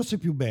versione, forse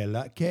più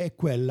bella, che è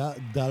quella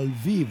dal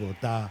vivo,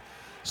 da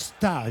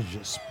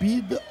Stage,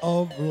 Speed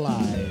of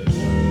Life.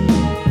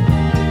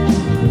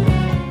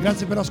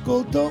 Grazie per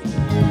l'ascolto,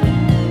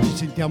 ci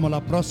sentiamo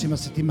la prossima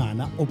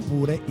settimana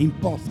oppure in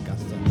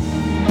podcast.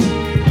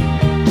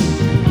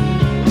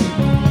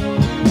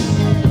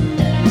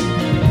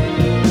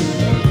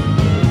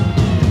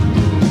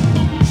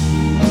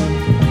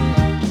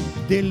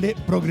 Delle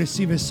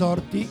progressive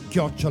sorti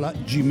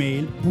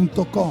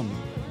 @gmail.com.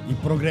 Il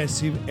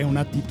progressive è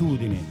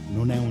un'attitudine,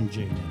 non è un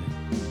genere.